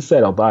meg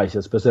innser at det er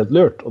ikke spesielt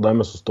lurt, og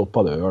dermed så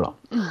stopper det å gjøre det.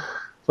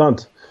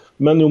 Sant?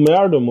 Men jo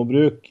mer du må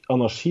bruke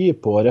energi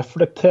på å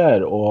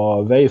reflektere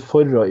og veie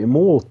for og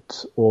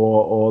imot,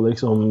 og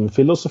liksom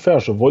filosofere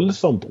så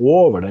voldsomt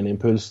over den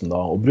impulsen da,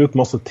 og bruke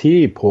masse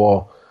tid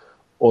på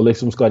å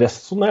liksom skal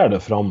resonere det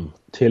frem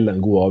til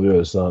en god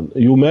avgjørelse,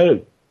 jo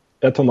mer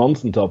er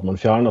tendensen til at man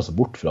fjerner seg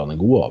bort fra den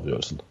gode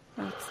avgjørelsen.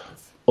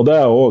 Og det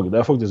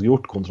er faktisk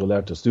gjort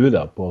kontrollerte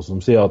studier på,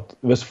 som sier at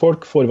hvis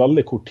folk får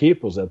veldig kort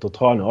tid på seg til å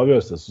ta en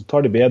avgjørelse, så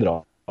tar de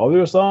bedre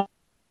avgjørelser.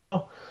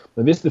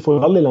 Men hvis de får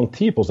veldig lang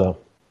tid på seg,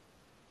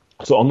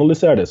 så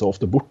analyserer de seg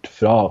ofte bort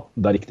fra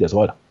det riktige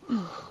svaret.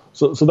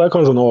 Så det er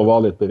kanskje noe å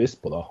være litt bevisst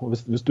på da. Og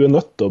hvis du er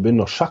nødt til å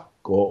begynne å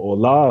sjekke og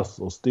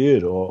lese og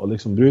styre og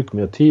liksom bruke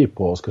mye tid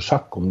på å skal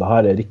sjekke om det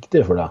her er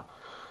riktig for deg,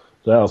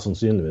 så er det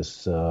sannsynligvis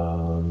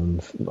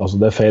altså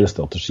det er feil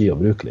strategi å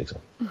bruke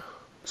liksom.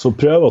 Så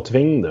prøv å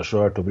tvinge deg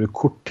selv til å bruke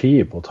kort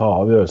tid på å ta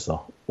avgjørelser.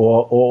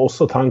 Og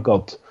også tenke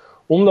at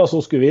om det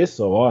så skulle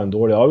vise å være en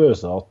dårlig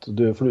avgjørelse, at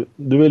for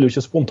du vil jo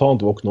ikke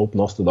spontant våkne opp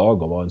neste dag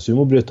og være en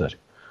sumobryter.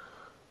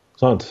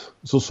 Sant?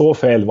 Så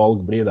feil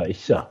valg blir det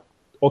ikke.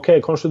 Ok,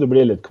 kanskje du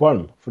blir litt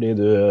kvalm, fordi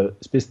du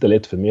spiste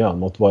litt for mye av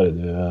matvare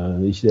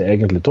du ikke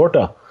egentlig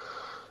tålte.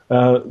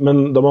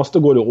 Men det meste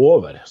går jo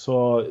over,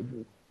 så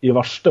i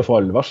verste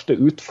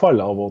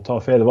utfall av å ta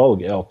feil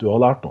valg er at du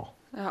har lært noe.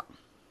 Ja.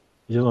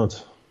 Ikke sant?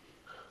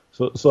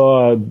 Så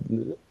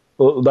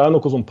det er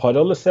noe som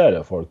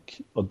paralyserer folk,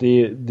 at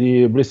de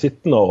blir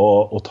sittende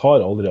og tar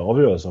aldri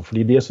avgjørelser,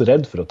 fordi de er så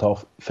redd for å ta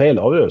feil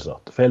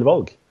avgjørelser, feil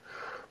valg.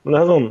 Men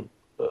det er sånn,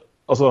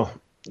 altså,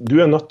 du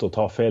er nødt til å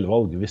ta feil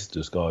valg hvis du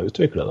skal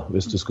utvikle det,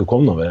 hvis du skal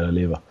komme over i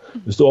livet.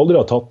 Hvis du aldri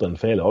har tatt en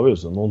feil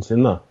avgjørelse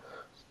noensinne,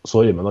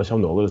 sorry, men da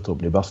kommer du aldri til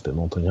å bli best i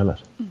noen ting heller.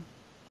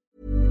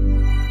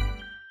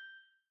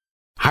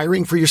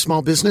 Hiring for your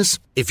small business?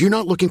 If you're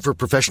not looking for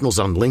professionals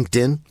on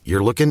LinkedIn,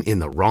 you're looking in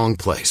the wrong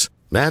place.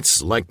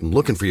 That's like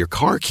looking for your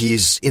car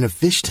keys in a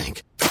fish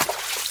tank.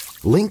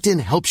 LinkedIn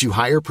helps you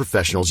hire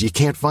professionals you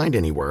can't find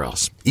anywhere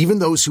else, even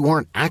those who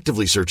aren't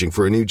actively searching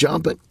for a new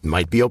job but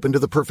might be open to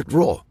the perfect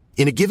role.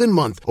 In a given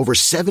month, over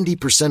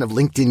 70% of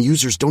LinkedIn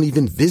users don't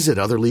even visit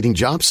other leading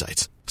job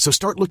sites. So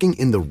start looking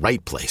in the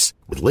right place.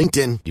 With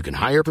LinkedIn, you can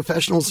hire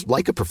professionals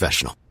like a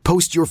professional.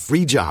 Post your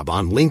free job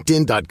on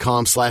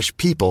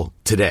linkedin.com/people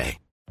today.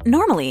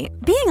 Normally,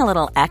 being a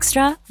little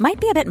extra might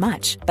be a bit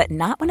much, but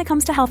not when it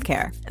comes to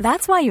healthcare.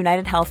 That's why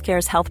United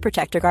Healthcare's Health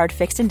Protector Guard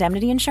fixed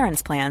indemnity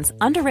insurance plans,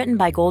 underwritten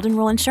by Golden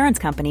Rule Insurance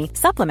Company,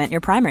 supplement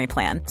your primary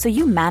plan so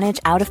you manage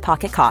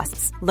out-of-pocket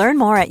costs. Learn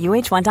more at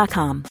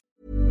uh1.com.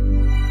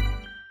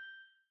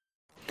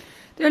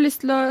 Jeg har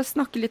lyst til å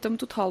snakke litt om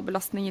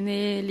totalbelastningen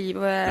i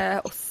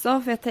livet også,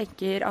 for jeg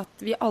tenker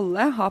at vi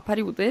alle har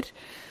perioder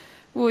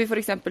hvor vi for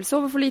eksempel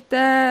sover for lite,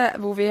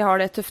 hvor vi har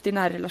det tøft i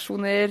nære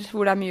relasjoner,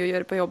 hvor det er mye å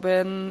gjøre på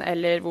jobben,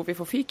 eller hvor vi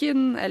får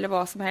fyken, eller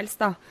hva som helst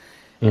da.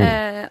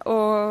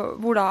 Og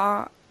hvor da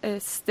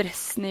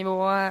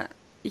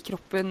stressnivået i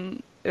kroppen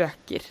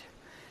øker.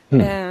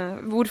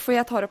 Hvorfor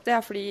jeg tar opp det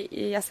er fordi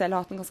jeg selv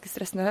har hatt en ganske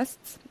stressende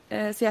høst,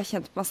 så jeg har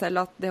kjent på meg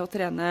selv at det å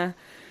trene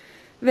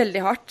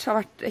veldig hardt har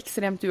vært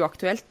ekstremt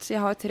uaktuelt.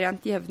 Jeg har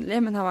trent jevnlig,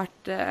 men har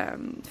vært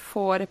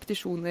få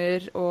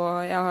repetisjoner,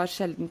 og jeg har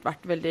sjelden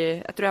vært veldig,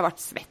 jeg tror jeg har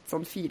vært svett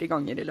sånn 4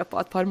 ganger i løpet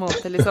av et par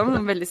måneder, liksom.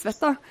 Veldig svett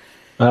da.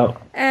 Ja.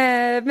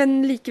 Men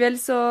likevel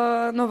så,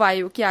 nå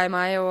veier jo ikke jeg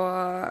meg,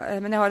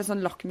 men jeg har en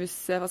sånn lakmus,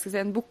 hva skal jeg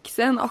si, en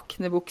bukse, en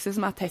aknebukse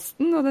som er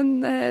testen, og den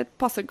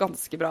passer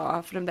ganske bra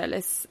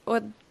fremdeles.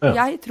 Og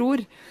jeg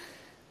tror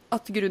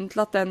at grunnen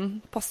til at den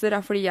passer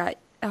er fordi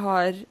jeg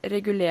har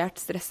regulert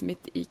stresset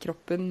mitt i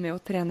kroppen med å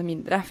trene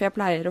mindre, for jeg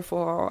pleier å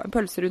få en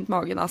pølse rundt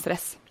magen av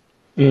stress.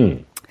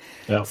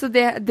 Ja. Så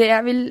det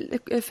jeg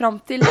vil frem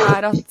til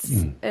er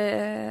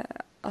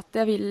at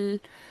jeg vil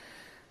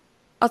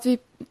at vi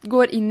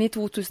går inn i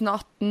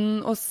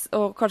 2018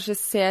 og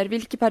kanskje ser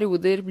hvilke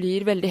perioder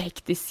blir veldig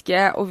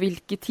hektiske, og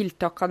hvilke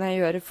tiltak kan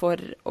jeg gjøre for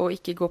å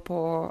ikke gå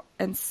på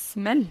en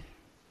smell.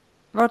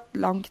 Det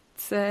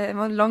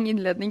var en lang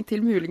innledning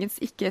til muligens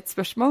ikke et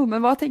spørsmål,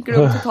 men hva tenker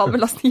du om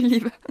totalbelastning i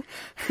livet?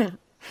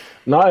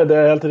 Nei, det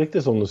er helt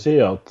riktig som du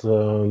sier, at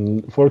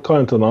folk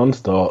har en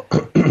tendens til å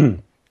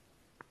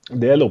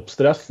dele opp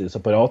stress i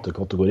separate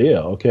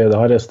kategorier. Ok, det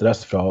her er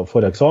stress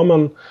for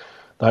eksamen,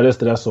 det her er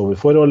stress over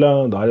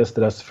forholdet, det her er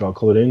stress fra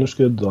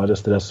kaloriunderskudd, det her er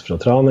stress fra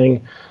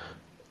trening.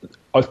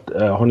 Alt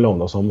handler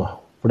om det samme.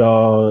 For da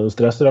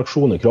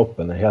stressreaksjonen i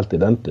kroppen er helt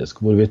identisk,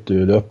 hvorvidt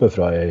du løper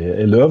fra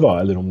en løve,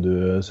 eller om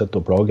du sitter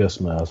og plages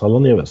med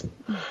selvangivelsen.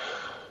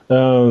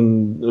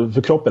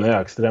 For kroppen er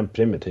ekstremt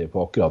primitiv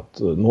på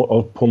på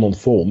noen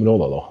få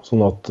områder da.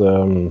 Sånn at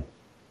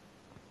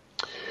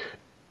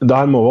det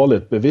her må være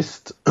litt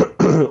bevisst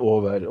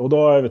over, og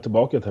da er vi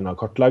tilbake til denne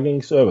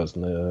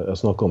kartleggingsøvelsen jeg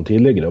snakket om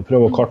tidligere, og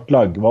prøve å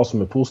kartlegge hva som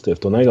er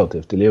positivt og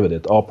negativt i livet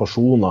ditt, av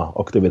personer,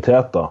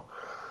 aktiviteter,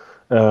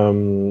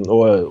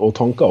 og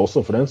tanker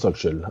også for den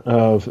saks skyld.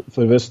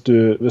 For hvis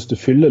du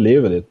fyller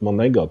livet ditt med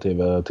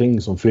negative ting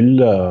som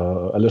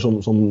fyller, eller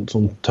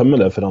som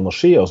tømmer det for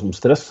energi, og som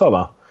stresser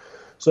deg,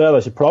 så er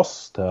det ikke plass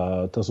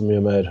til så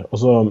mye mer.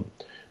 Altså,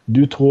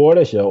 du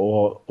tåler ikke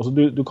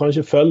du kan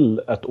ikke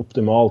følge et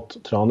optimalt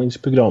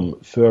treningsprogram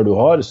før du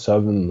har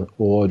søvn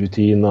og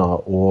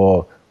rutiner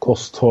og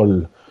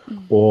kosthold,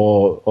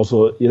 og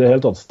altså, i det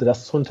hele tatt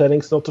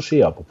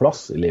stresshåndteringsstrategier på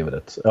plass i livet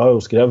ditt. Jeg har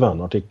jo skrevet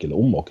en artikkel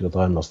om akkurat det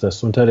her med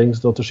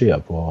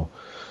stresshåndteringsstrategier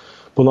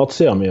på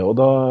nettsiden min, og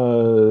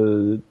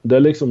det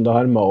er liksom det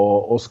her med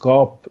å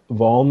skape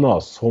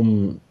vaner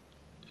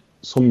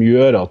som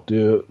gjør at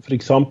du for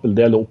eksempel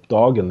deler opp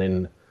dagen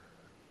din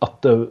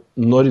etter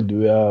når du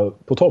er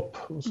på topp.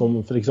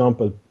 Som for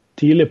eksempel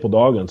tidlig på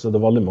dagen så er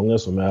det veldig mange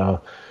som er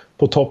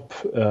på topp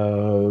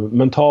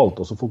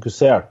mentalt og så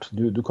fokusert.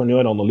 Du kan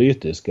gjøre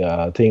analytiske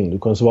ting, du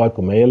kan svare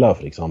på mailer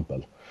for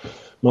eksempel.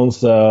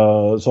 Mens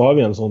så har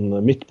vi en sånn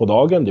midt på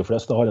dagen, de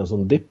fleste har en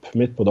sånn dipp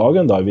midt på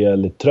dagen, der vi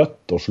litt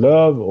trøtt og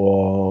sløv,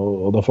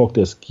 og da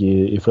faktisk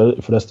i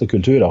fleste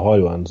kulturer har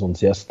jo en sånn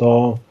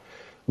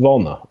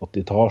siesta-vane, at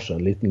de tar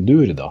seg en liten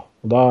lur da.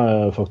 Og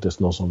det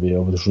faktisk noe som vi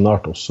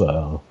evolusjonært også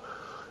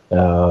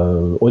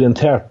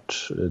orientert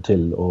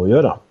til å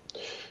gjøre.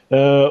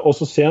 Og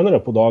så senere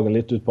på dagen,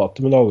 litt ut på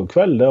ettermiddag og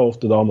kveld, det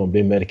ofte da man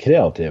blir mer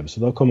kreativ,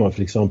 så da kan man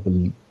for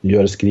eksempel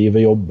gjøre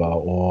skrivejobber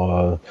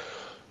og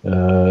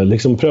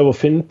liksom prøve å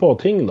finne på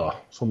ting da,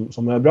 som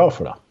bra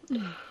for deg.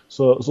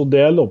 Så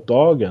dele opp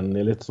dagen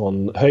i litt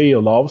sånn høy-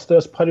 og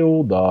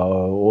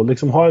lavstressperioder, og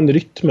liksom ha en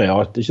rytme i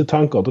alt. Ikke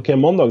tenke at ok,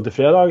 mandag til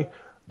fredag,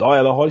 da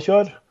det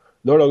hardkjør,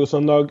 lørdag og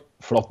søndag,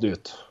 flatt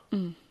ut.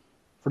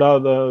 For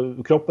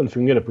kroppen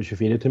fungerer på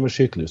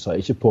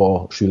 24-timers-sykluser, ikke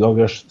på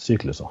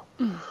 7-dagers-sykluser.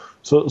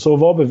 Så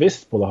vær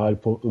bevisst på det her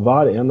på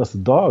hver eneste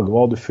dag,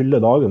 hva du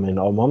fyller dagen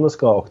din av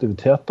mennesker,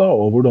 aktiviteter,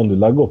 og hvordan du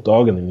legger opp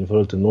dagen din i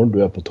forhold til når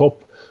du på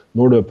topp,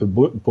 når du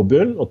på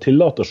bunn, og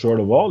tillater selv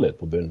å være litt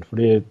på bunn,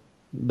 fordi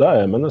det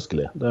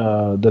menneskelig.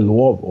 Det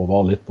lov å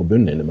være litt på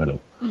bunn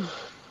innimellom.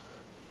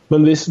 Men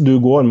hvis du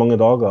går mange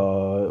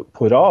dager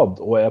på rad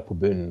og på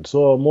bunn,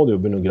 så må du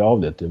jo begynne å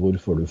grave litt i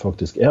hvorfor du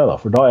faktisk der.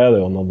 For da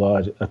det jo noe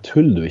der, et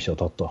hull du ikke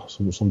har tatt da,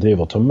 som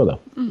driver og tømmer det,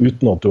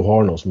 uten at du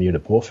har noe som gir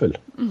det påfyll.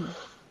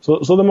 Så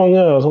det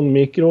mange sånne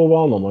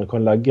mikrovaner man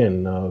kan legge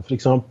inn, for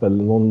eksempel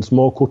noen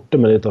små korte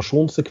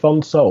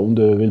meditasjonssekvenser, om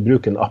du vil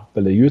bruke en app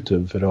eller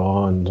YouTube for å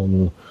ha en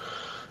sånn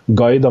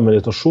guidet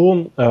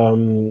meditasjon.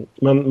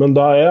 Men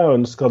det jeg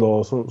ønsker da,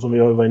 som vi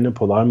var inne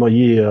på, det med å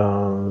gi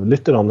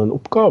lytterne en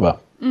oppgave.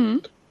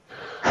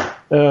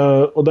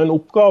 Og den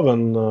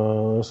oppgaven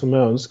som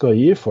jeg ønsker å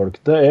gi folk,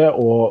 det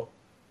å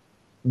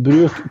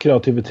bruke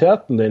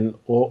kreativiteten din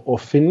og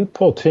finne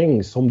på ting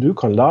som du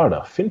kan lære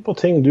deg. Finn på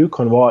ting du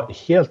kan være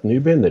helt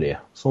nybegynner i,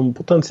 som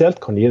potensielt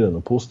kan gi deg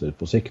noe positivt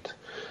på sikt.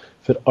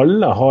 For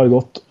alle har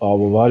godt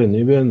av å være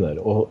nybegynner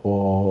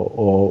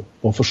og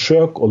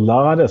forsøke å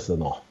lære seg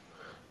noe.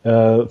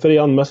 For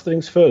igjen,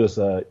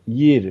 mestringsfølelse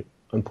gir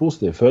en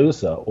positiv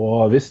følelse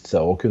og har vist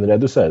seg å kunne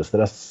redusere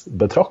stress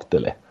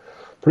betraktelig.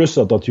 Pluss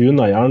at det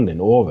tuner hjernen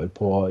din over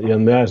i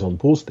en mer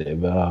sånn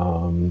positiv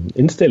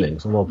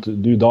innstilling, sånn at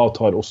du da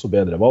tar også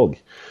bedre valg.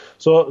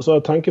 Så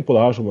jeg tenker på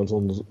det her som en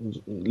sånn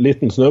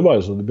liten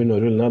snøball, så du begynner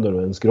å rulle nedover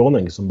en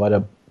skråning som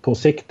bare på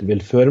sikt vil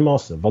føre med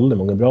seg veldig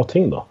mange bra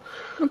ting da.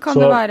 Men kan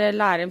det være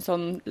lære om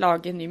sånn,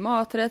 lage ny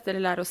matrett,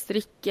 eller lære å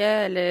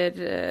strikke, eller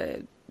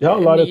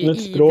lære et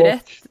nytt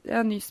språk.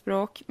 Ja, ny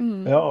språk.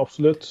 Ja,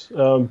 absolutt.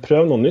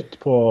 Prøv noe nytt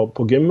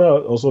på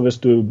gymmet. Altså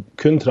hvis du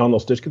kun trener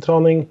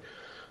styrketrening,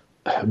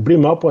 bli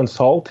med på en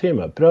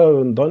saltime, prøv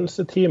en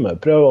dansetime,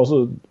 prøv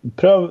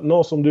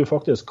noe som du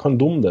faktisk kan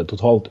dumme deg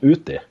totalt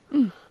ut i.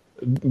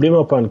 Bli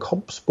med på en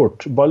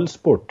kampsport,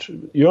 ballsport.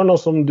 Gjør noe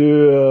som du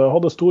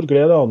hadde stor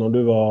glede av når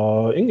du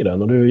var yngre,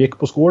 når du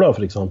gikk på skolen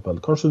for eksempel.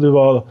 Kanskje du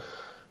var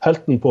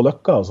helten på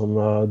Løkka som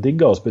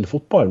digget å spille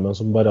fotball, men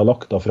som bare har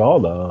lagt deg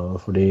fra det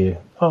fordi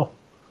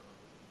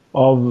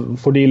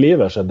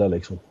livet skjedde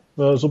liksom.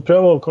 Så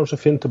prøv å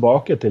kanskje finne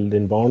tilbake til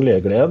din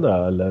vanlige glede,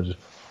 eller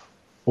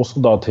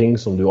også da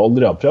ting som du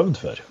aldri har prøvd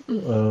før.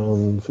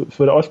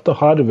 For alt det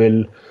her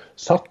vil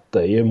sette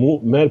i en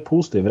mer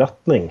positiv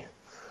retning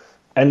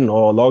enn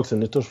å lage seg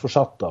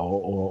nyttårsforsetter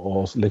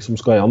og liksom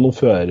skal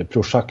gjennomføre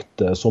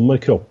prosjekt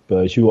Sommerkropp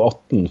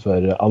 2018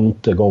 for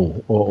n-te gang,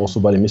 og så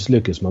bare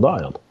mislykkes med det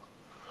igjen.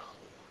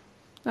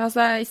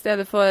 Altså, i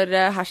stedet for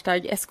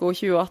hashtag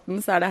SK2018,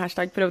 så det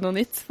hashtag prøv noe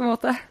nytt, på en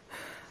måte.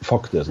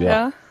 Faktisk,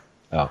 ja.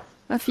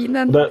 Det fin,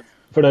 den.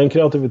 For den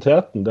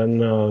kreativiteten, den,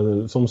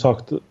 som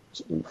sagt,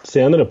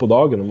 senere på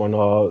dagen, når man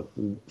har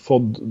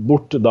fått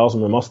bort det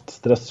som mest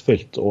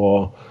stressfylt,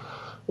 og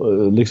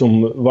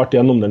liksom vært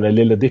gjennom den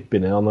lille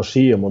dippen i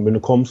energi, og man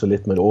begynner å komme seg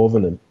litt mer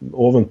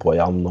ovenpå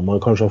igjen, og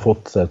man kanskje har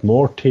fått seg et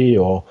måltid,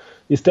 og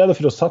i stedet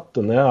for å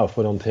sette ned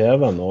foran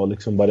TV-en og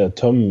liksom bare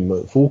tømme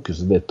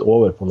fokuset ditt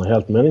over på noe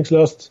helt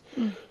meningsløst,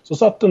 så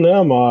sette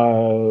ned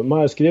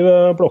med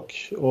skriveblokk,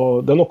 og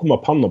det noe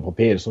med penn og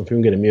papir som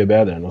fungerer mye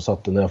bedre enn å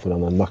sette ned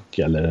foran en Mac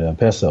eller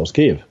PC og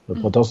skrive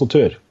på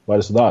tastatur,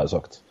 bare så det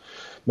sagt.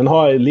 Men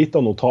ha en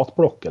liten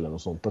notatblokk eller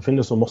noe sånt. Det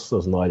finnes så masse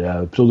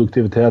sånne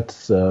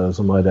produktivitets,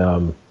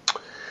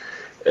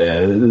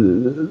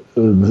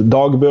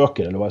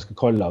 dagbøker, eller hva jeg skal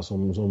kalle det, som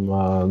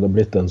det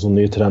blitt en sånn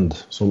ny trend,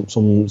 som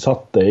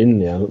setter inn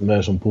i en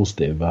mer sånn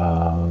positiv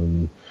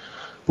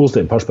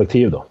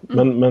perspektiv da.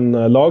 Men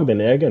lag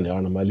din egen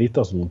gjerne med en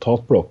liten sånn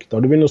notatblokk,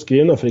 der du begynner å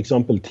skrive ned for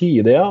eksempel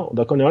 10 ideer, og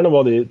det kan gjerne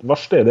være de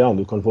verste ideene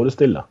du kan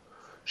forestille.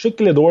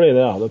 Skikkelig dårlige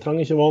ideer, det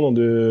trenger ikke være noe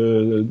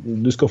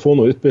du skal få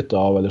noe utbytte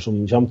av, eller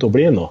som kommer til å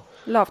bli noe.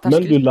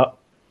 Lavterskel.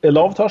 Men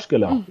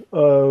lavterskel, ja.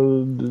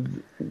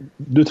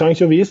 Du trenger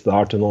ikke å vise det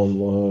her til noen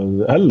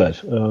heller,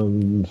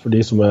 for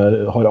de som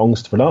har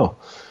angst for det.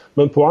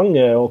 Men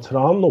poenget å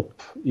trene opp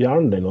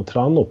hjernen din, og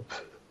trene opp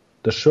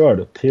det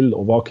selv til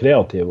å være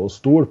kreativ og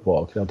stole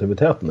på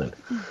kreativiteten din.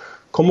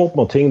 Komme opp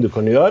med ting du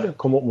kan gjøre,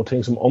 komme opp med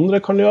ting som andre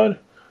kan gjøre,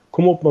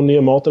 komme opp med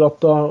nye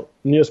matretter,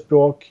 nye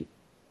språk,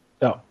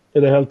 ja, i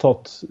det hele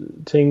tatt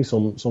ting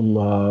som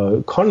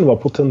kan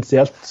være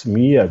potensielt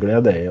mye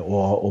glede i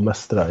å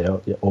mestre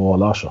og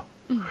lære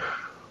seg.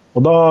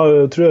 Og da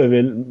tror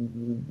jeg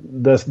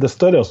det er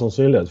større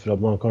sannsynlighet for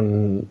at man kan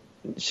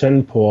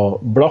kjenne på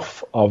blaff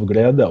av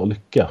glede og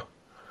lykke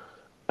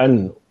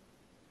enn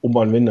om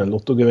man vinner en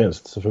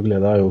lottogevinst. Selvfølgelig,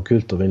 det er jo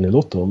kult å vinne i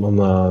lotto, men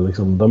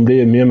liksom, den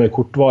blir mye mer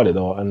kortvarig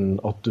da, enn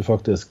at du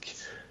faktisk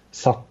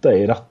setter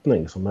i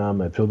retning som er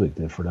mer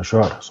produktiv for deg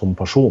selv som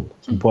person,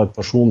 som på et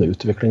personlig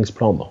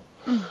utviklingsplan. Da.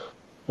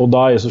 Og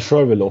da i seg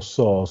selv vil det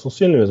også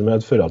sannsynligvis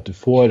medføre at du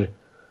får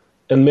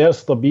en mer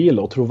stabil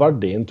og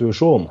troverdig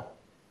intuisjon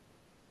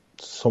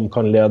som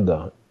kan lede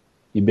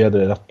i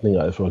bedre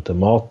retninger i forhold til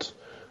mat,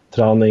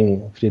 trening,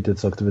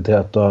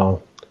 fritidsaktiviteter,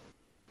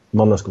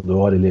 mennesker du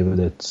har i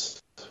livet ditt,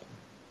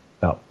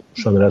 ja,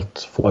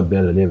 generelt få et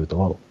bedre liv ut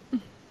av det.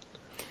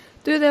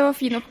 Du, det var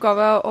fin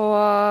oppgave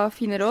og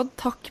fine råd.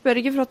 Takk,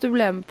 Børge, for at du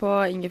ble med på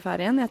ingefær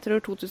igjen. Jeg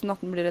tror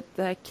 2018 blir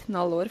et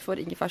knallår for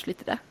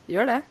ingefærslyttere.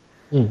 Gjør det?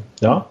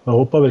 Ja, jeg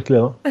håper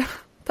virkelig det.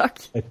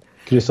 Takk. Jeg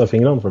krysser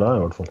fingrene for deg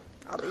i hvert fall.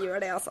 Ja, det gjør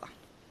det, altså.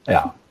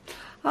 Ja.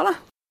 Ha det.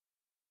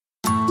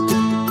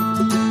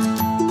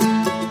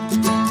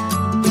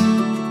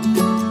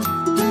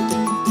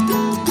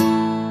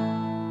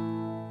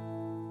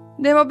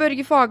 Det var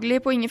Børge Fagerli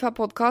på Ingefær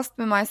podcast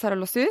med meg, Sara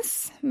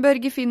Lossius.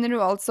 Børge finner du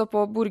altså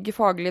på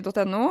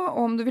borgefaglig.no, og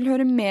om du vil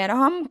høre mer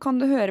av ham, kan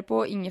du høre på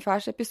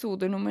Ingefærs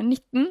episoder nummer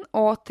 19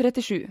 og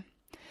 37.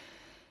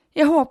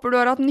 Jeg håper du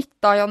har hatt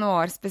nytte av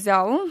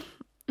januarspesialen.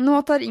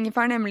 Nå tar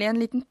Ingefær nemlig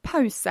en liten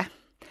pause.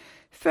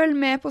 Følg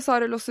med på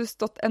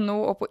saralossius.no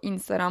og på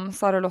Instagram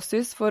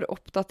saralossius for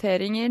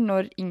oppdateringer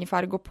når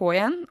Ingefær går på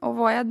igjen,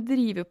 og hva jeg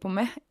driver på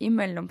med i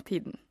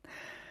mellomtiden.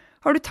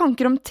 Har du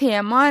tanker om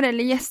temaer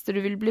eller gjester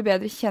du vil bli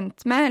bedre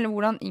kjent med, eller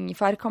hvordan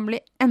ingefær kan bli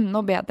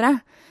enda bedre,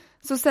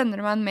 så sender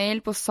du meg en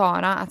mail på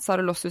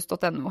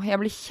sara@saralossius.no. Jeg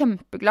blir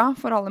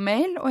kjempeglad for alle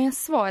mail, og jeg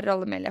svarer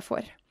alle mail jeg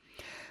får.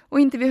 Og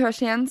inntil vi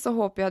høres igjen, så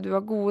håper jeg du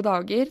har gode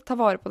dager. Ta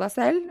vare på deg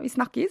selv. Vi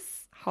snakkes.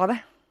 Ha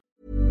det.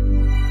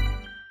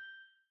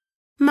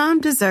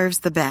 Mom deserves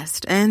the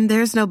best, and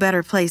there's no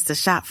better place to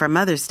shop for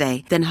Mother's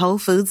Day than Whole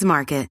Foods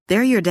Market.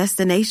 They're your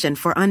destination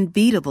for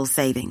unbeatable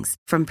savings,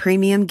 from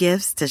premium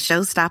gifts to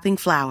show-stopping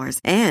flowers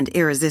and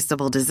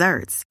irresistible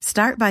desserts.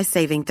 Start by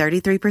saving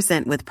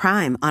 33% with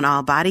Prime on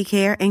all body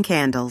care and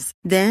candles.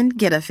 Then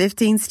get a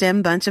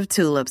 15-stem bunch of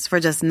tulips for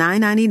just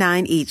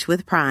 $9.99 each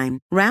with Prime.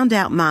 Round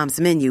out Mom's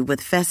menu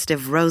with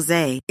festive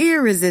rosé,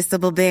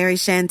 irresistible berry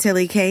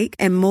chantilly cake,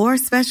 and more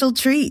special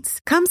treats.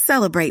 Come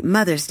celebrate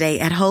Mother's Day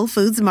at Whole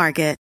Foods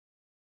Market.